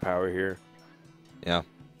the hero power here. Yeah.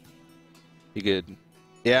 He could,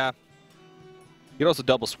 yeah. He could also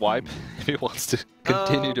double swipe if he wants to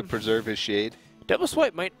continue to preserve his shade. Double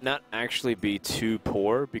swipe might not actually be too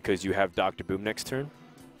poor because you have Dr. Boom next turn.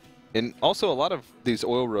 And also, a lot of these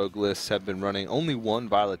oil rogue lists have been running only one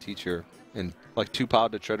Violet Teacher and like 2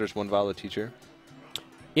 Piloted Shredders, 1 Violet Teacher.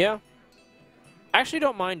 Yeah. I actually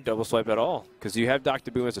don't mind double swipe at all because you have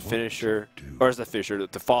Dr. Boom as a finisher, or as the finisher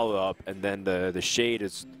to follow up, and then the shade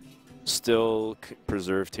is still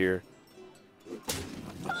preserved here.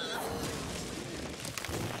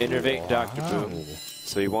 Innervate Dr. Boom.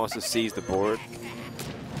 So he wants to seize the board.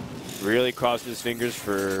 Really crossing his fingers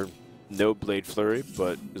for no Blade Flurry,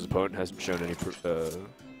 but his opponent hasn't shown any,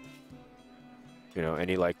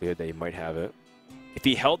 any likelihood that he might have it. If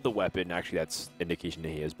he held the weapon, actually that's indication that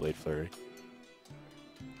he has Blade Flurry.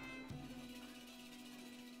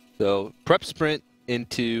 So prep sprint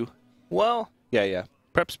into, well, yeah.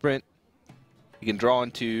 Prep sprint. You can draw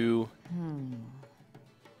into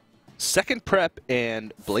second prep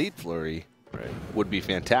and Blade Flurry would be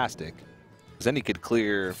fantastic. Because then he could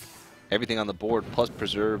clear everything on the board plus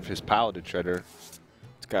preserve his Piloted Shredder.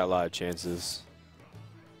 It's got a lot of chances.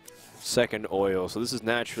 Second oil, so this is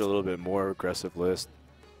naturally a little bit more aggressive list.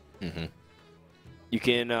 You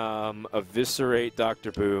can eviscerate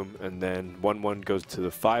Dr. Boom, and then 1/1 goes to the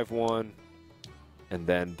 5/1, and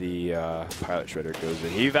then the Pilot Shredder goes in.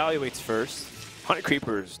 He evaluates first. Hunted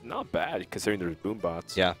Creeper is not bad considering there's boom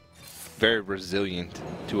bots. Yeah, very resilient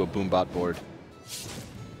to a Boombot board.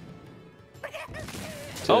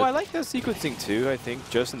 Oh, I like that sequencing too. I think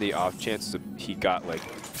just in the off chance that he got like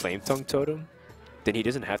Flame Tongue Totem, then he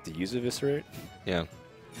doesn't have to use Eviscerate. Yeah.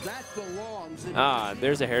 Ah,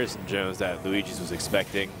 there's a Harrison Jones that LuigEzz was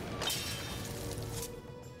expecting.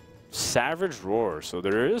 Savage Roar, so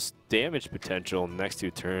there is damage potential in the next 2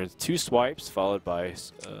 turns. 2 swipes followed by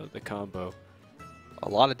the combo. A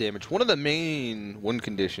lot of damage. One of the main win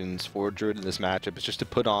conditions for Druid in this matchup is just to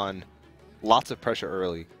put on lots of pressure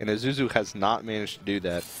early, and Azuzu has not managed to do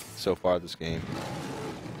that so far this game.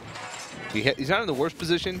 He's not in the worst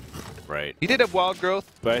position. Right. He did have Wild Growth,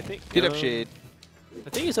 But I think he did have Shade. I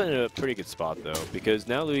think he's in a pretty good spot though, because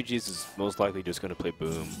now LuigEzz is most likely just going to play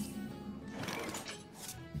Boom.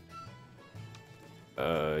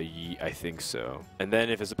 I think so. And then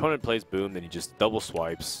if his opponent plays Boom, then he just double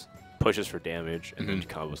swipes, pushes for damage, and then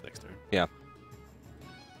combos next turn. Yeah.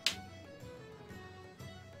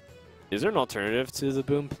 Is there an alternative to the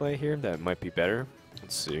Boom play here that might be better?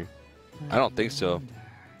 Let's see. I don't think so.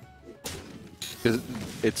 Because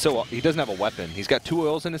it's so he doesn't have a weapon. He's got 2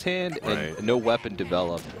 oils in his hand and no weapon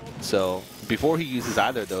developed. So before he uses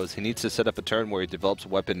either of those, he needs to set up a turn where he develops a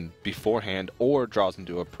weapon beforehand or draws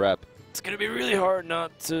into a prep. It's gonna be really hard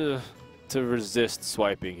not to resist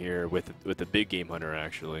swiping here with the big game hunter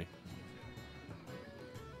actually.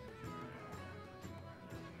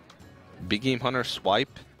 Big Game Hunter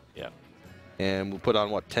swipe. Yeah. And we'll put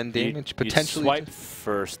on what, 10 damage You potentially. swipe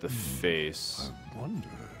first the face.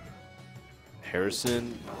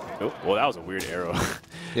 Harrison. Oh, well, that was a weird arrow.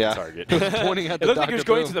 Yeah. Target. It was pointing at It the looked like he was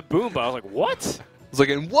Dr. going Boom. to the Boom, but I was like, what? I was like,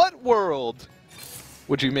 in what world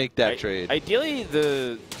would you make that trade? Ideally,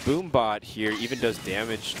 the Boom bot here even does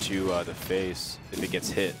damage to the face if it gets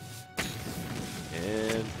hit.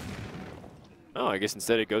 And oh, I guess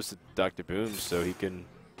instead it goes to Dr. Boom, so he can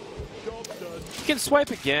swipe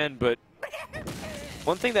again. But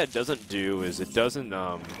one thing that it doesn't do is it doesn't.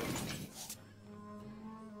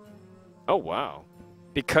 Oh wow!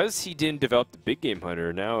 Because he didn't develop the big game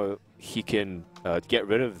hunter, now he can get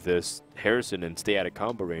rid of this Harrison and stay out of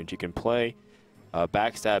combo range. He can play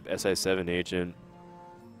Backstab SI7 agent.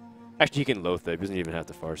 Actually, he can Loatheb. He doesn't even have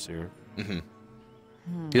the Farseer.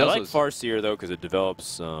 Mm-hmm. I like Farseer, though, because it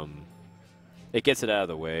develops... it gets it out of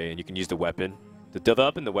the way, and you can use the weapon. The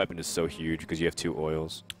developing the weapon is so huge because you have 2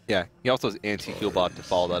 oils. Yeah, he also has anti-Killbot to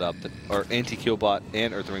follow that up, or anti-Killbot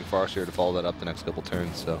and Earthring Farseer to follow that up the next couple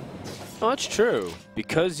turns. So. Oh, that's true.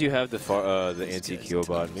 Because you have the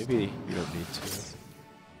anti-Killbot, maybe you don't need to.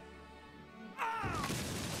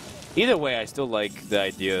 Either way, I still like the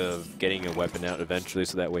idea of getting a weapon out eventually,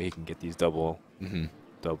 so that way he can get these double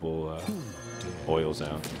oils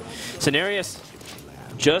out. Cenarius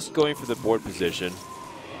just going for the board position.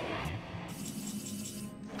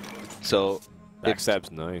 So,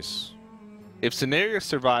 Backstab's nice. If Cenarius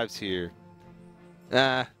survives here,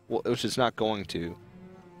 which is not going to.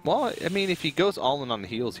 Well, I mean, if he goes all in on the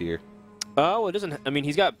heels here. Oh, it doesn't. I mean,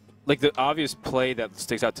 he's got like the obvious play that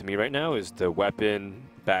sticks out to me right now is the weapon,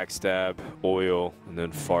 backstab, oil, and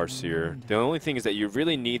then Farseer. The only thing is that you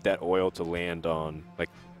really need that oil to land on like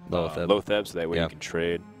Loatheb, so that way you can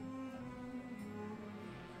trade.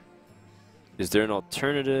 Is there an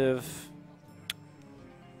alternative?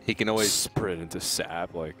 He can always sprint into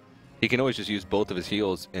sap. Like he can always just use both of his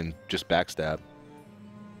heals and just backstab.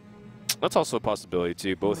 That's also a possibility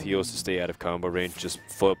too. Both heals to stay out of combo range, just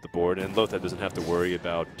float up the board, and Loatheb doesn't have to worry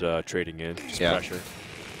about trading in. Just pressure.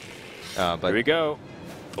 But here we go.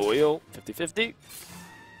 Oil 50-50.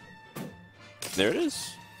 There it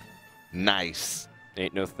is. Nice.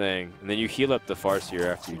 Ain't no thing. And then you heal up the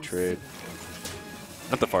Farseer after you trade.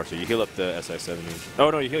 Not the Farseer, you heal up the SI7.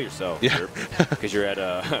 Oh no, you heal yourself. Yeah. Because you're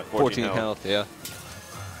at 14 health. Yeah.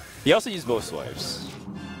 He also used both swipes.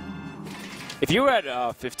 If you were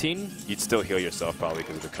at 15, you'd still heal yourself probably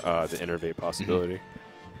because of the innervate possibility.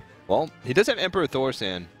 Well, he does have Emperor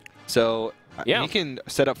Thorsan, so yeah, he can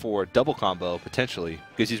set up for double combo potentially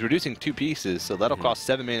because he's reducing 2 pieces, so that'll cost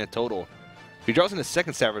 7 mana total. If he draws in the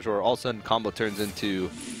second Savage Roar, all of a sudden combo turns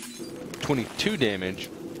into 22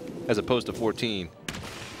 damage as opposed to 14.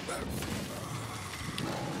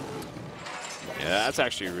 Yeah, that's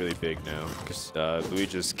actually really big now because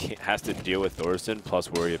LuigEzz has to deal with Thorsan plus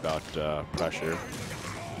worry about pressure.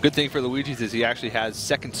 Good thing for LuigEzz is he actually has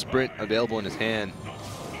second sprint available in his hand.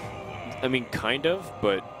 I mean, kind of,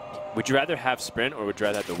 but would you rather have sprint or would you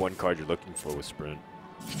rather have the one card you're looking for with sprint?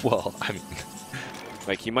 Well, I mean,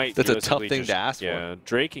 like he might. That's a tough thing to ask for. Yeah,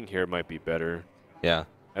 draking here might be better. Yeah,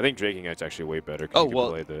 I think draking is actually way better. Oh, you can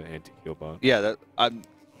play the anti-heal bot. Yeah, I'm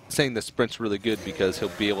saying the sprint's really good because he'll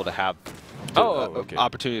be able to have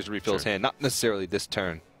opportunities to refill his hand, not necessarily this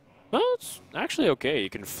turn. Well, it's actually okay. You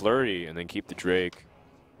can flurry and then keep the Drake.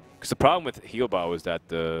 Because the problem with Healbot was that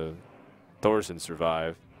the Thorsan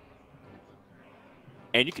survive.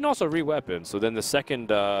 And you can also re-weapon, so then the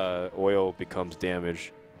second oil becomes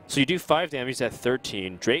damage. So you do 5 damage at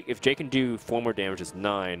 13. If Drake can do 4 more damage, it's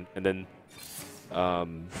 9. And then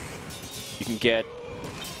you can get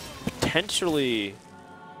potentially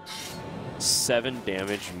 7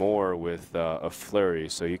 damage more with a flurry,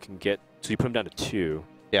 so you can get you put him down to 2.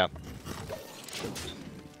 Yeah.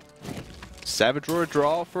 Savage Roar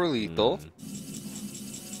draw for lethal.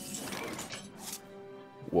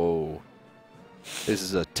 Whoa. This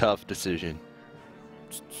is a tough decision.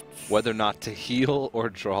 Whether or not to heal or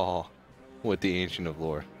draw with the Ancient of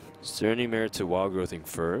Lore. Is there any merit to Wild Growthing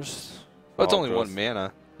first? Well, it's only 1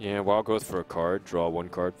 mana. Yeah, Wild Growth for a card, draw 1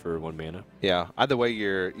 card for 1 mana. Yeah, either way,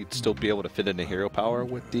 you'd still be able to fit in a hero power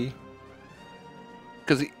with the...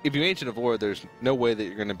 Because if you Ancient of Lore, there's no way that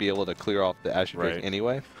you're going to be able to clear off the Ashy Drake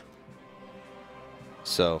anyway.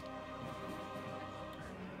 So...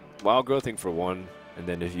 Wild Growthing for 1, and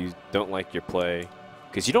then if you don't like your play...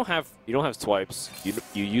 Because you don't have swipes,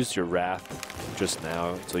 you used your Wrath just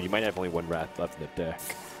now, so you might have only 1 Wrath left in the deck.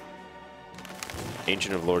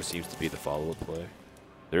 Ancient of Lore seems to be the follow-up play.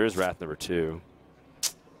 There is Wrath number 2.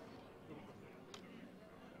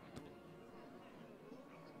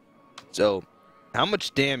 So, how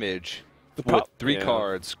much damage with 3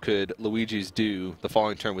 cards could LuigEzz do the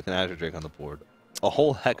following turn with an Azure Drake on the board? A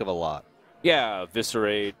whole heck of a lot. Yeah,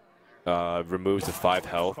 Eviscerate removes the 5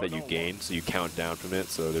 health that you gain, so you count down from it.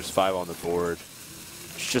 So there's 5 on the board.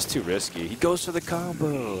 It's just too risky. He goes for the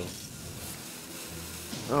combo.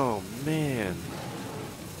 Oh, man.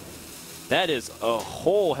 That is a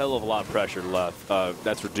whole hell of a lot of pressure left.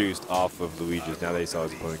 That's reduced off of LuigEzz now that he saw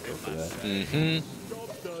his opponent go for that. Mm-hmm.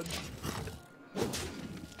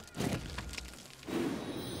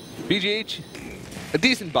 BGH, a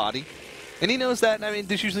decent body. And he knows that. I mean,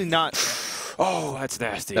 there's usually not... Oh, that's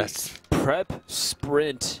nasty. That's prep,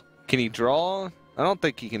 sprint. Can he draw? I don't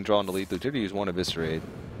think he can draw into lethal. He's going to use 1 Eviscerate.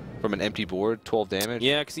 From an empty board, 12 damage.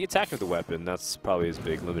 Yeah, because he attacked with the weapon. That's probably his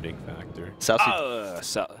big limiting factor. The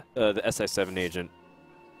SI7 agent.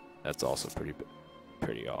 That's also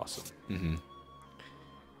pretty awesome. Mm-hmm.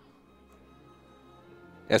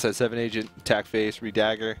 SI7 agent, attack face,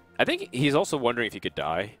 redagger. I think he's also wondering if he could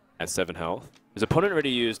die at 7 health. His opponent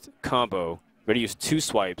already used combo, already used 2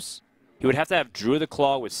 swipes. He would have to have Drew the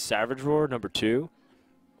Claw with Savage Roar, number 2,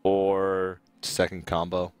 or... Second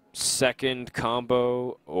combo,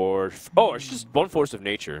 or... Oh, it's just 1 Force of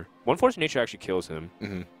Nature. 1 Force of Nature actually kills him.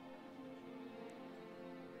 Mm-hmm.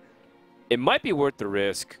 It might be worth the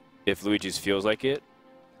risk if LuigEzz feels like it,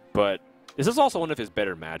 but this is also one of his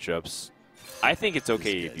better matchups. I think it's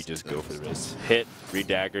okay if you just go for the risk. Hit,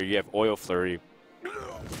 redagger, you have Oil Flurry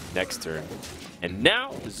next turn. And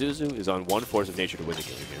now Azuzu is on 1 Force of Nature to win the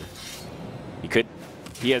game here.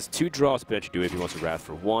 He has 2 draws to potentially do it if he wants a Wrath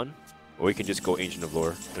for 1, or he can just go Ancient of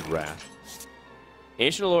Lore and Wrath.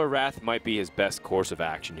 Ancient of Lore Wrath might be his best course of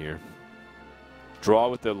action here. Draw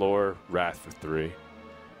with the Lore, Wrath for 3.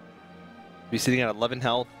 Be sitting at 11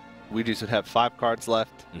 health. LuigEzz would have 5 cards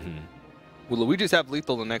left. Mm-hmm. Will LuigEzz have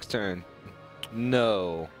lethal the next turn?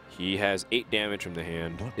 No. He has 8 damage from the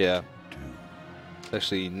hand. Yeah.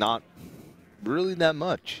 Actually, not really that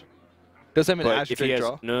much. Does have an But Ash if he Drake has,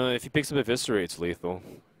 draw? no, if he picks up Eviscerate, it's lethal.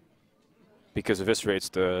 Because Eviscerate's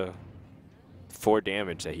the 4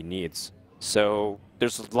 damage that he needs. So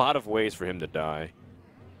there's a lot of ways for him to die.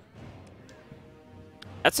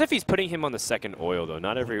 That's if he's putting him on the second oil, though.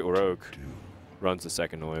 Not every rogue runs the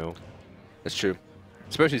second oil. That's true.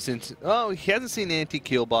 Especially since, he hasn't seen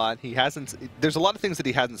anti-kill bot. He hasn't. There's a lot of things that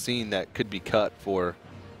he hasn't seen that could be cut for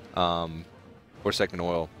second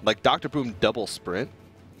oil. Like Dr. Boom double sprint.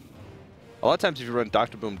 A lot of times if you run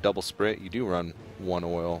Dr. Boom double sprint, you do run 1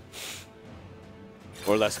 oil.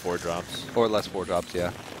 Or less 4 drops. Or less 4 drops,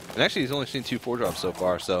 yeah. And actually he's only seen 2 4 drops so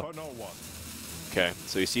far, so. Okay,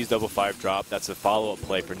 so he sees double 5 drop. That's a follow-up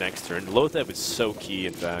play for next turn. Lotheb is so key,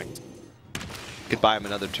 in fact. Could buy him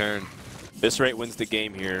another turn. Eviscerate wins the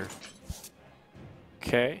game here.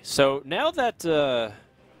 Okay, so now that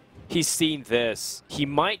he's seen this, he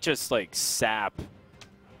might just like sap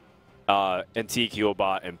Antique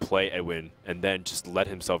Healbot and play Edwin, and then just let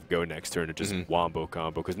himself go next turn and just wombo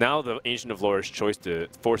combo. Because now the Ancient of Lore's choice to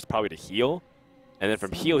force probably to heal, and then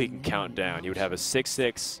from heal he can count down. He would have a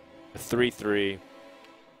 6/6, a 3/3.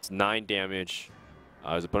 It's 9 damage.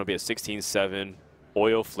 His opponent would be at 16/7.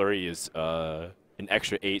 Oil Flurry is an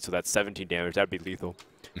extra 8, so that's 17 damage. That would be lethal.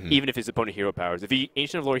 Even if his opponent hero powers. If he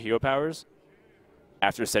Ancient of Lore hero powers,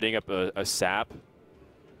 after setting up a sap,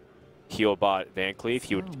 Healbot Van Cleef,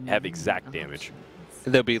 he would have exact damage.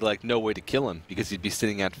 And there'd be like no way to kill him because he'd be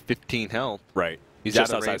sitting at 15 health. Right. He's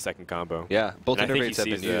just out of outside range. second combo. Yeah, both And I think innervates have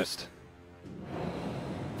he been sees that. used.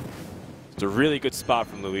 It's a really good spot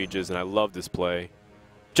from LuigEzz, and I love this play.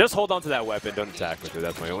 Just hold on to that weapon. Don't attack with it.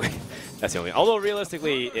 That's my only. That's the only. Although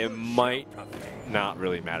realistically, it might not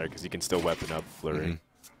really matter because you can still weapon up Flurry.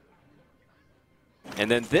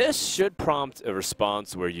 And then this should prompt a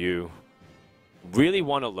response where you really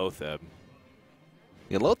want a Lotheb.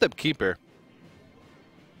 Yeah, Lotheb Keeper.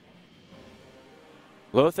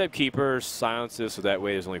 Lotheb Keeper silences, so that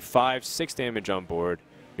way there's only 6 damage on board.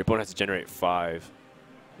 Your opponent has to generate 5.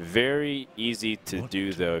 Very easy to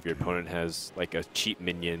do, though, if your opponent has like a cheap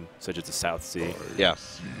minion, such as the South Sea. Yeah.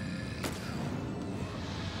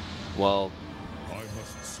 Well,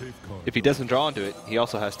 if he doesn't draw into it, he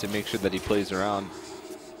also has to make sure that he plays around.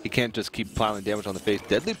 He can't just keep piling damage on the face.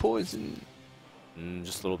 Deadly Poison.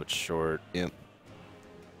 Just a little bit short. Yeah.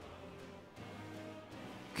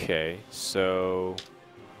 Okay, so...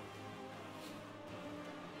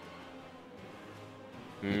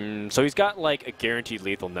 so he's got like a guaranteed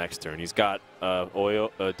lethal next turn. He's got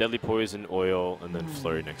Deadly Poison, Oil, and then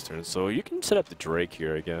Flurry next turn. So you can set up the Drake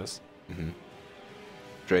here, I guess.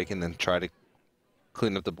 Drake, and then try to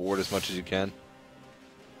clean up the board as much as you can.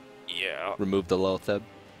 Yeah. Remove the Lotheb.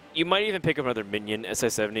 You might even pick up another minion,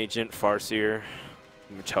 SI7 agent, Farseer,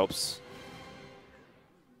 which helps.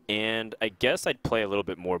 And I guess I'd play a little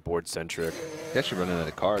bit more board-centric. You're actually running out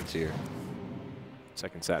of cards here.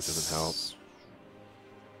 Second sat doesn't help.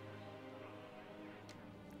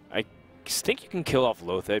 I think you can kill off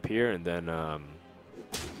Lotheb here, and then... oh,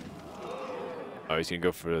 he's going to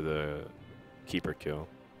go for the Keeper kill.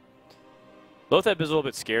 Lotheb is a little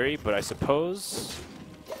bit scary, but I suppose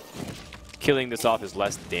killing this off is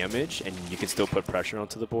less damage, and you can still put pressure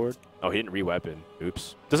onto the board. Oh, he didn't re-weapon.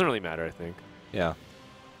 Oops. Doesn't really matter, I think. Yeah.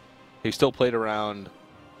 He still played around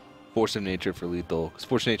Force of Nature for lethal, because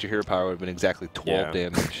Force of Nature hero power would have been exactly 12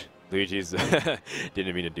 damage. LuigEzz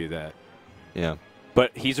didn't mean to do that. Yeah.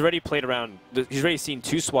 But he's already played around. He's already seen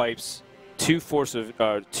 2 swipes, 2 force of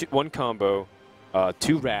 1 combo,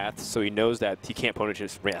 2 wraths. So he knows that he can't punish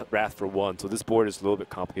his wrath for 1. So this board is a little bit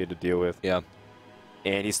complicated to deal with. Yeah.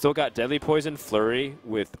 And he's still got Deadly Poison, Flurry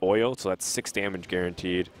with Oil, so that's 6 damage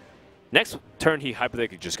guaranteed. Next turn, he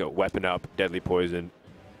hypothetically could just go Weapon Up, Deadly Poison,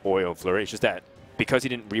 Oil, Flurry. It's just that because he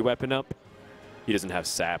didn't re-weapon up, he doesn't have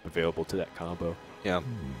sap available to that combo. Yeah.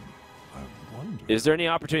 Is there any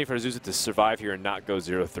opportunity for Azuzu to survive here and not go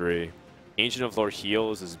 0-3? Ancient of Lore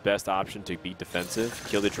Heal is his best option to be defensive.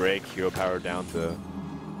 Kill the Drake, hero power down to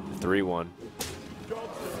 3-1.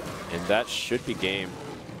 And that should be game.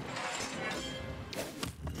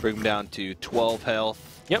 Bring him down to 12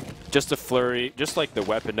 health. Yep, just a Flurry, just like the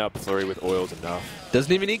Weapon Up Flurry with Oil's enough.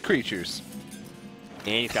 Doesn't even need creatures.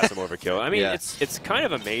 And he's got some overkill. I mean, Yeah. it's kind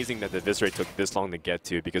of amazing that the Eviscerate took this long to get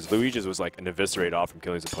to, because LuigEzz was like an Eviscerate off from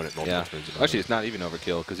killing his opponent multiple turns. Actually, it's not even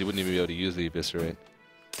overkill, because he wouldn't even be able to use the Eviscerate.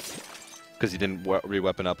 Because he didn't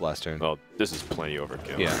re-weapon up last turn. Well, this is plenty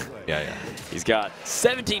overkill. Yeah. He's got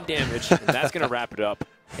 17 damage, and that's going to wrap it up.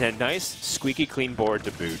 And a nice, squeaky clean board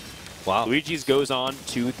to boot. Wow. LuigEzz goes on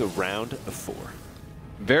to the round of 4.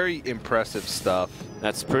 Very impressive stuff.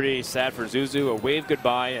 That's pretty sad for Azuzu. A wave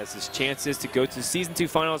goodbye, as his chances to go to the Season 2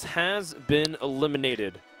 finals has been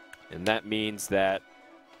eliminated. And that means that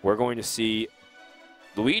we're going to see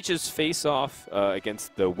LuigEzz face off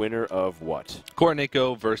against the winner of what?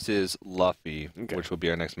 Koroneko versus Luffy, Okay. which will be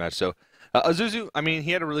our next match. So, Azuzu, I mean,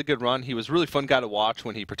 he had a really good run. He was a really fun guy to watch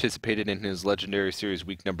when he participated in his Legendary Series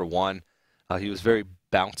week number 1. He was very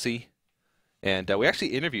bouncy. And we actually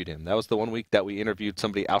interviewed him. That was the one week that we interviewed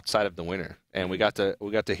somebody outside of the winner, and we got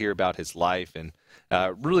to hear about his life. And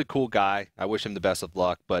really cool guy. I wish him the best of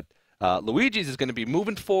luck. But LuigEzz is going to be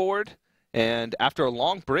moving forward, and after a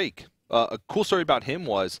long break, a cool story about him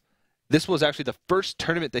was this was actually the first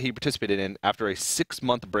tournament that he participated in after a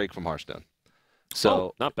 6-month break from Hearthstone.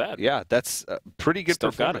 So not bad. Yeah, that's a pretty good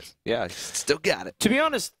Still got performance. Yeah, still got it. To be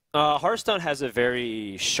honest, Hearthstone has a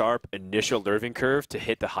very sharp initial learning curve to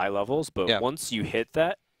hit the high levels, but once you hit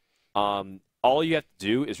that, all you have to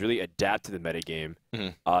do is really adapt to the metagame.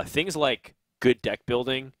 Things like good deck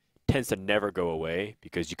building tends to never go away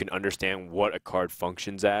because you can understand what a card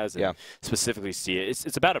functions as and specifically see it.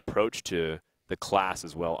 It's about approach to the class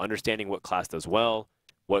as well, understanding what class does well,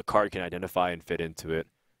 what card can identify and fit into it.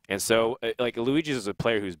 And so, like, LuigEzz is a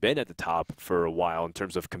player who's been at the top for a while in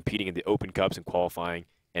terms of competing in the Open Cups and qualifying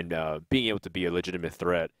and being able to be a legitimate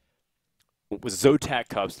threat. With Zotac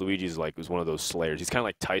Cups, LuigEzz was one of those slayers. He's kind of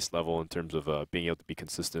like Tice level in terms of being able to be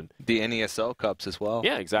consistent. The NESL Cups as well.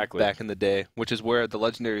 Yeah, exactly. Back in the day, which is where the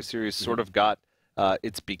Legendary Series sort of got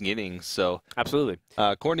its beginnings. So absolutely.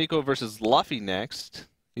 Koroneko versus Luffy next.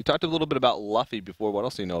 You talked a little bit about Luffy before. What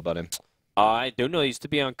else do you know about him? I don't know. He used to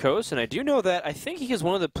be on Coast, and I do know that I think he is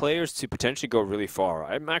one of the players to potentially go really far.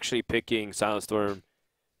 I'm actually picking Silent Storm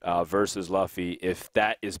versus Luffy if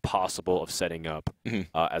that is possible of setting up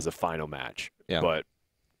as a final match. Yeah. But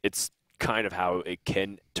it's kind of how it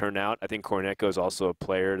can turn out. I think Koroneko is also a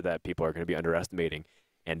player that people are going to be underestimating,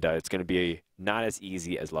 and it's going to be not as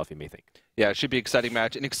easy as Luffy may think. Yeah, it should be an exciting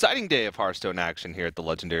match. An exciting day of Hearthstone action here at the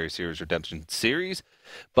Legendary Series Redemption Series.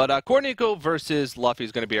 But Koroneko versus Luffy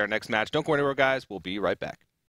is going to be our next match. Don't go anywhere, guys. We'll be right back.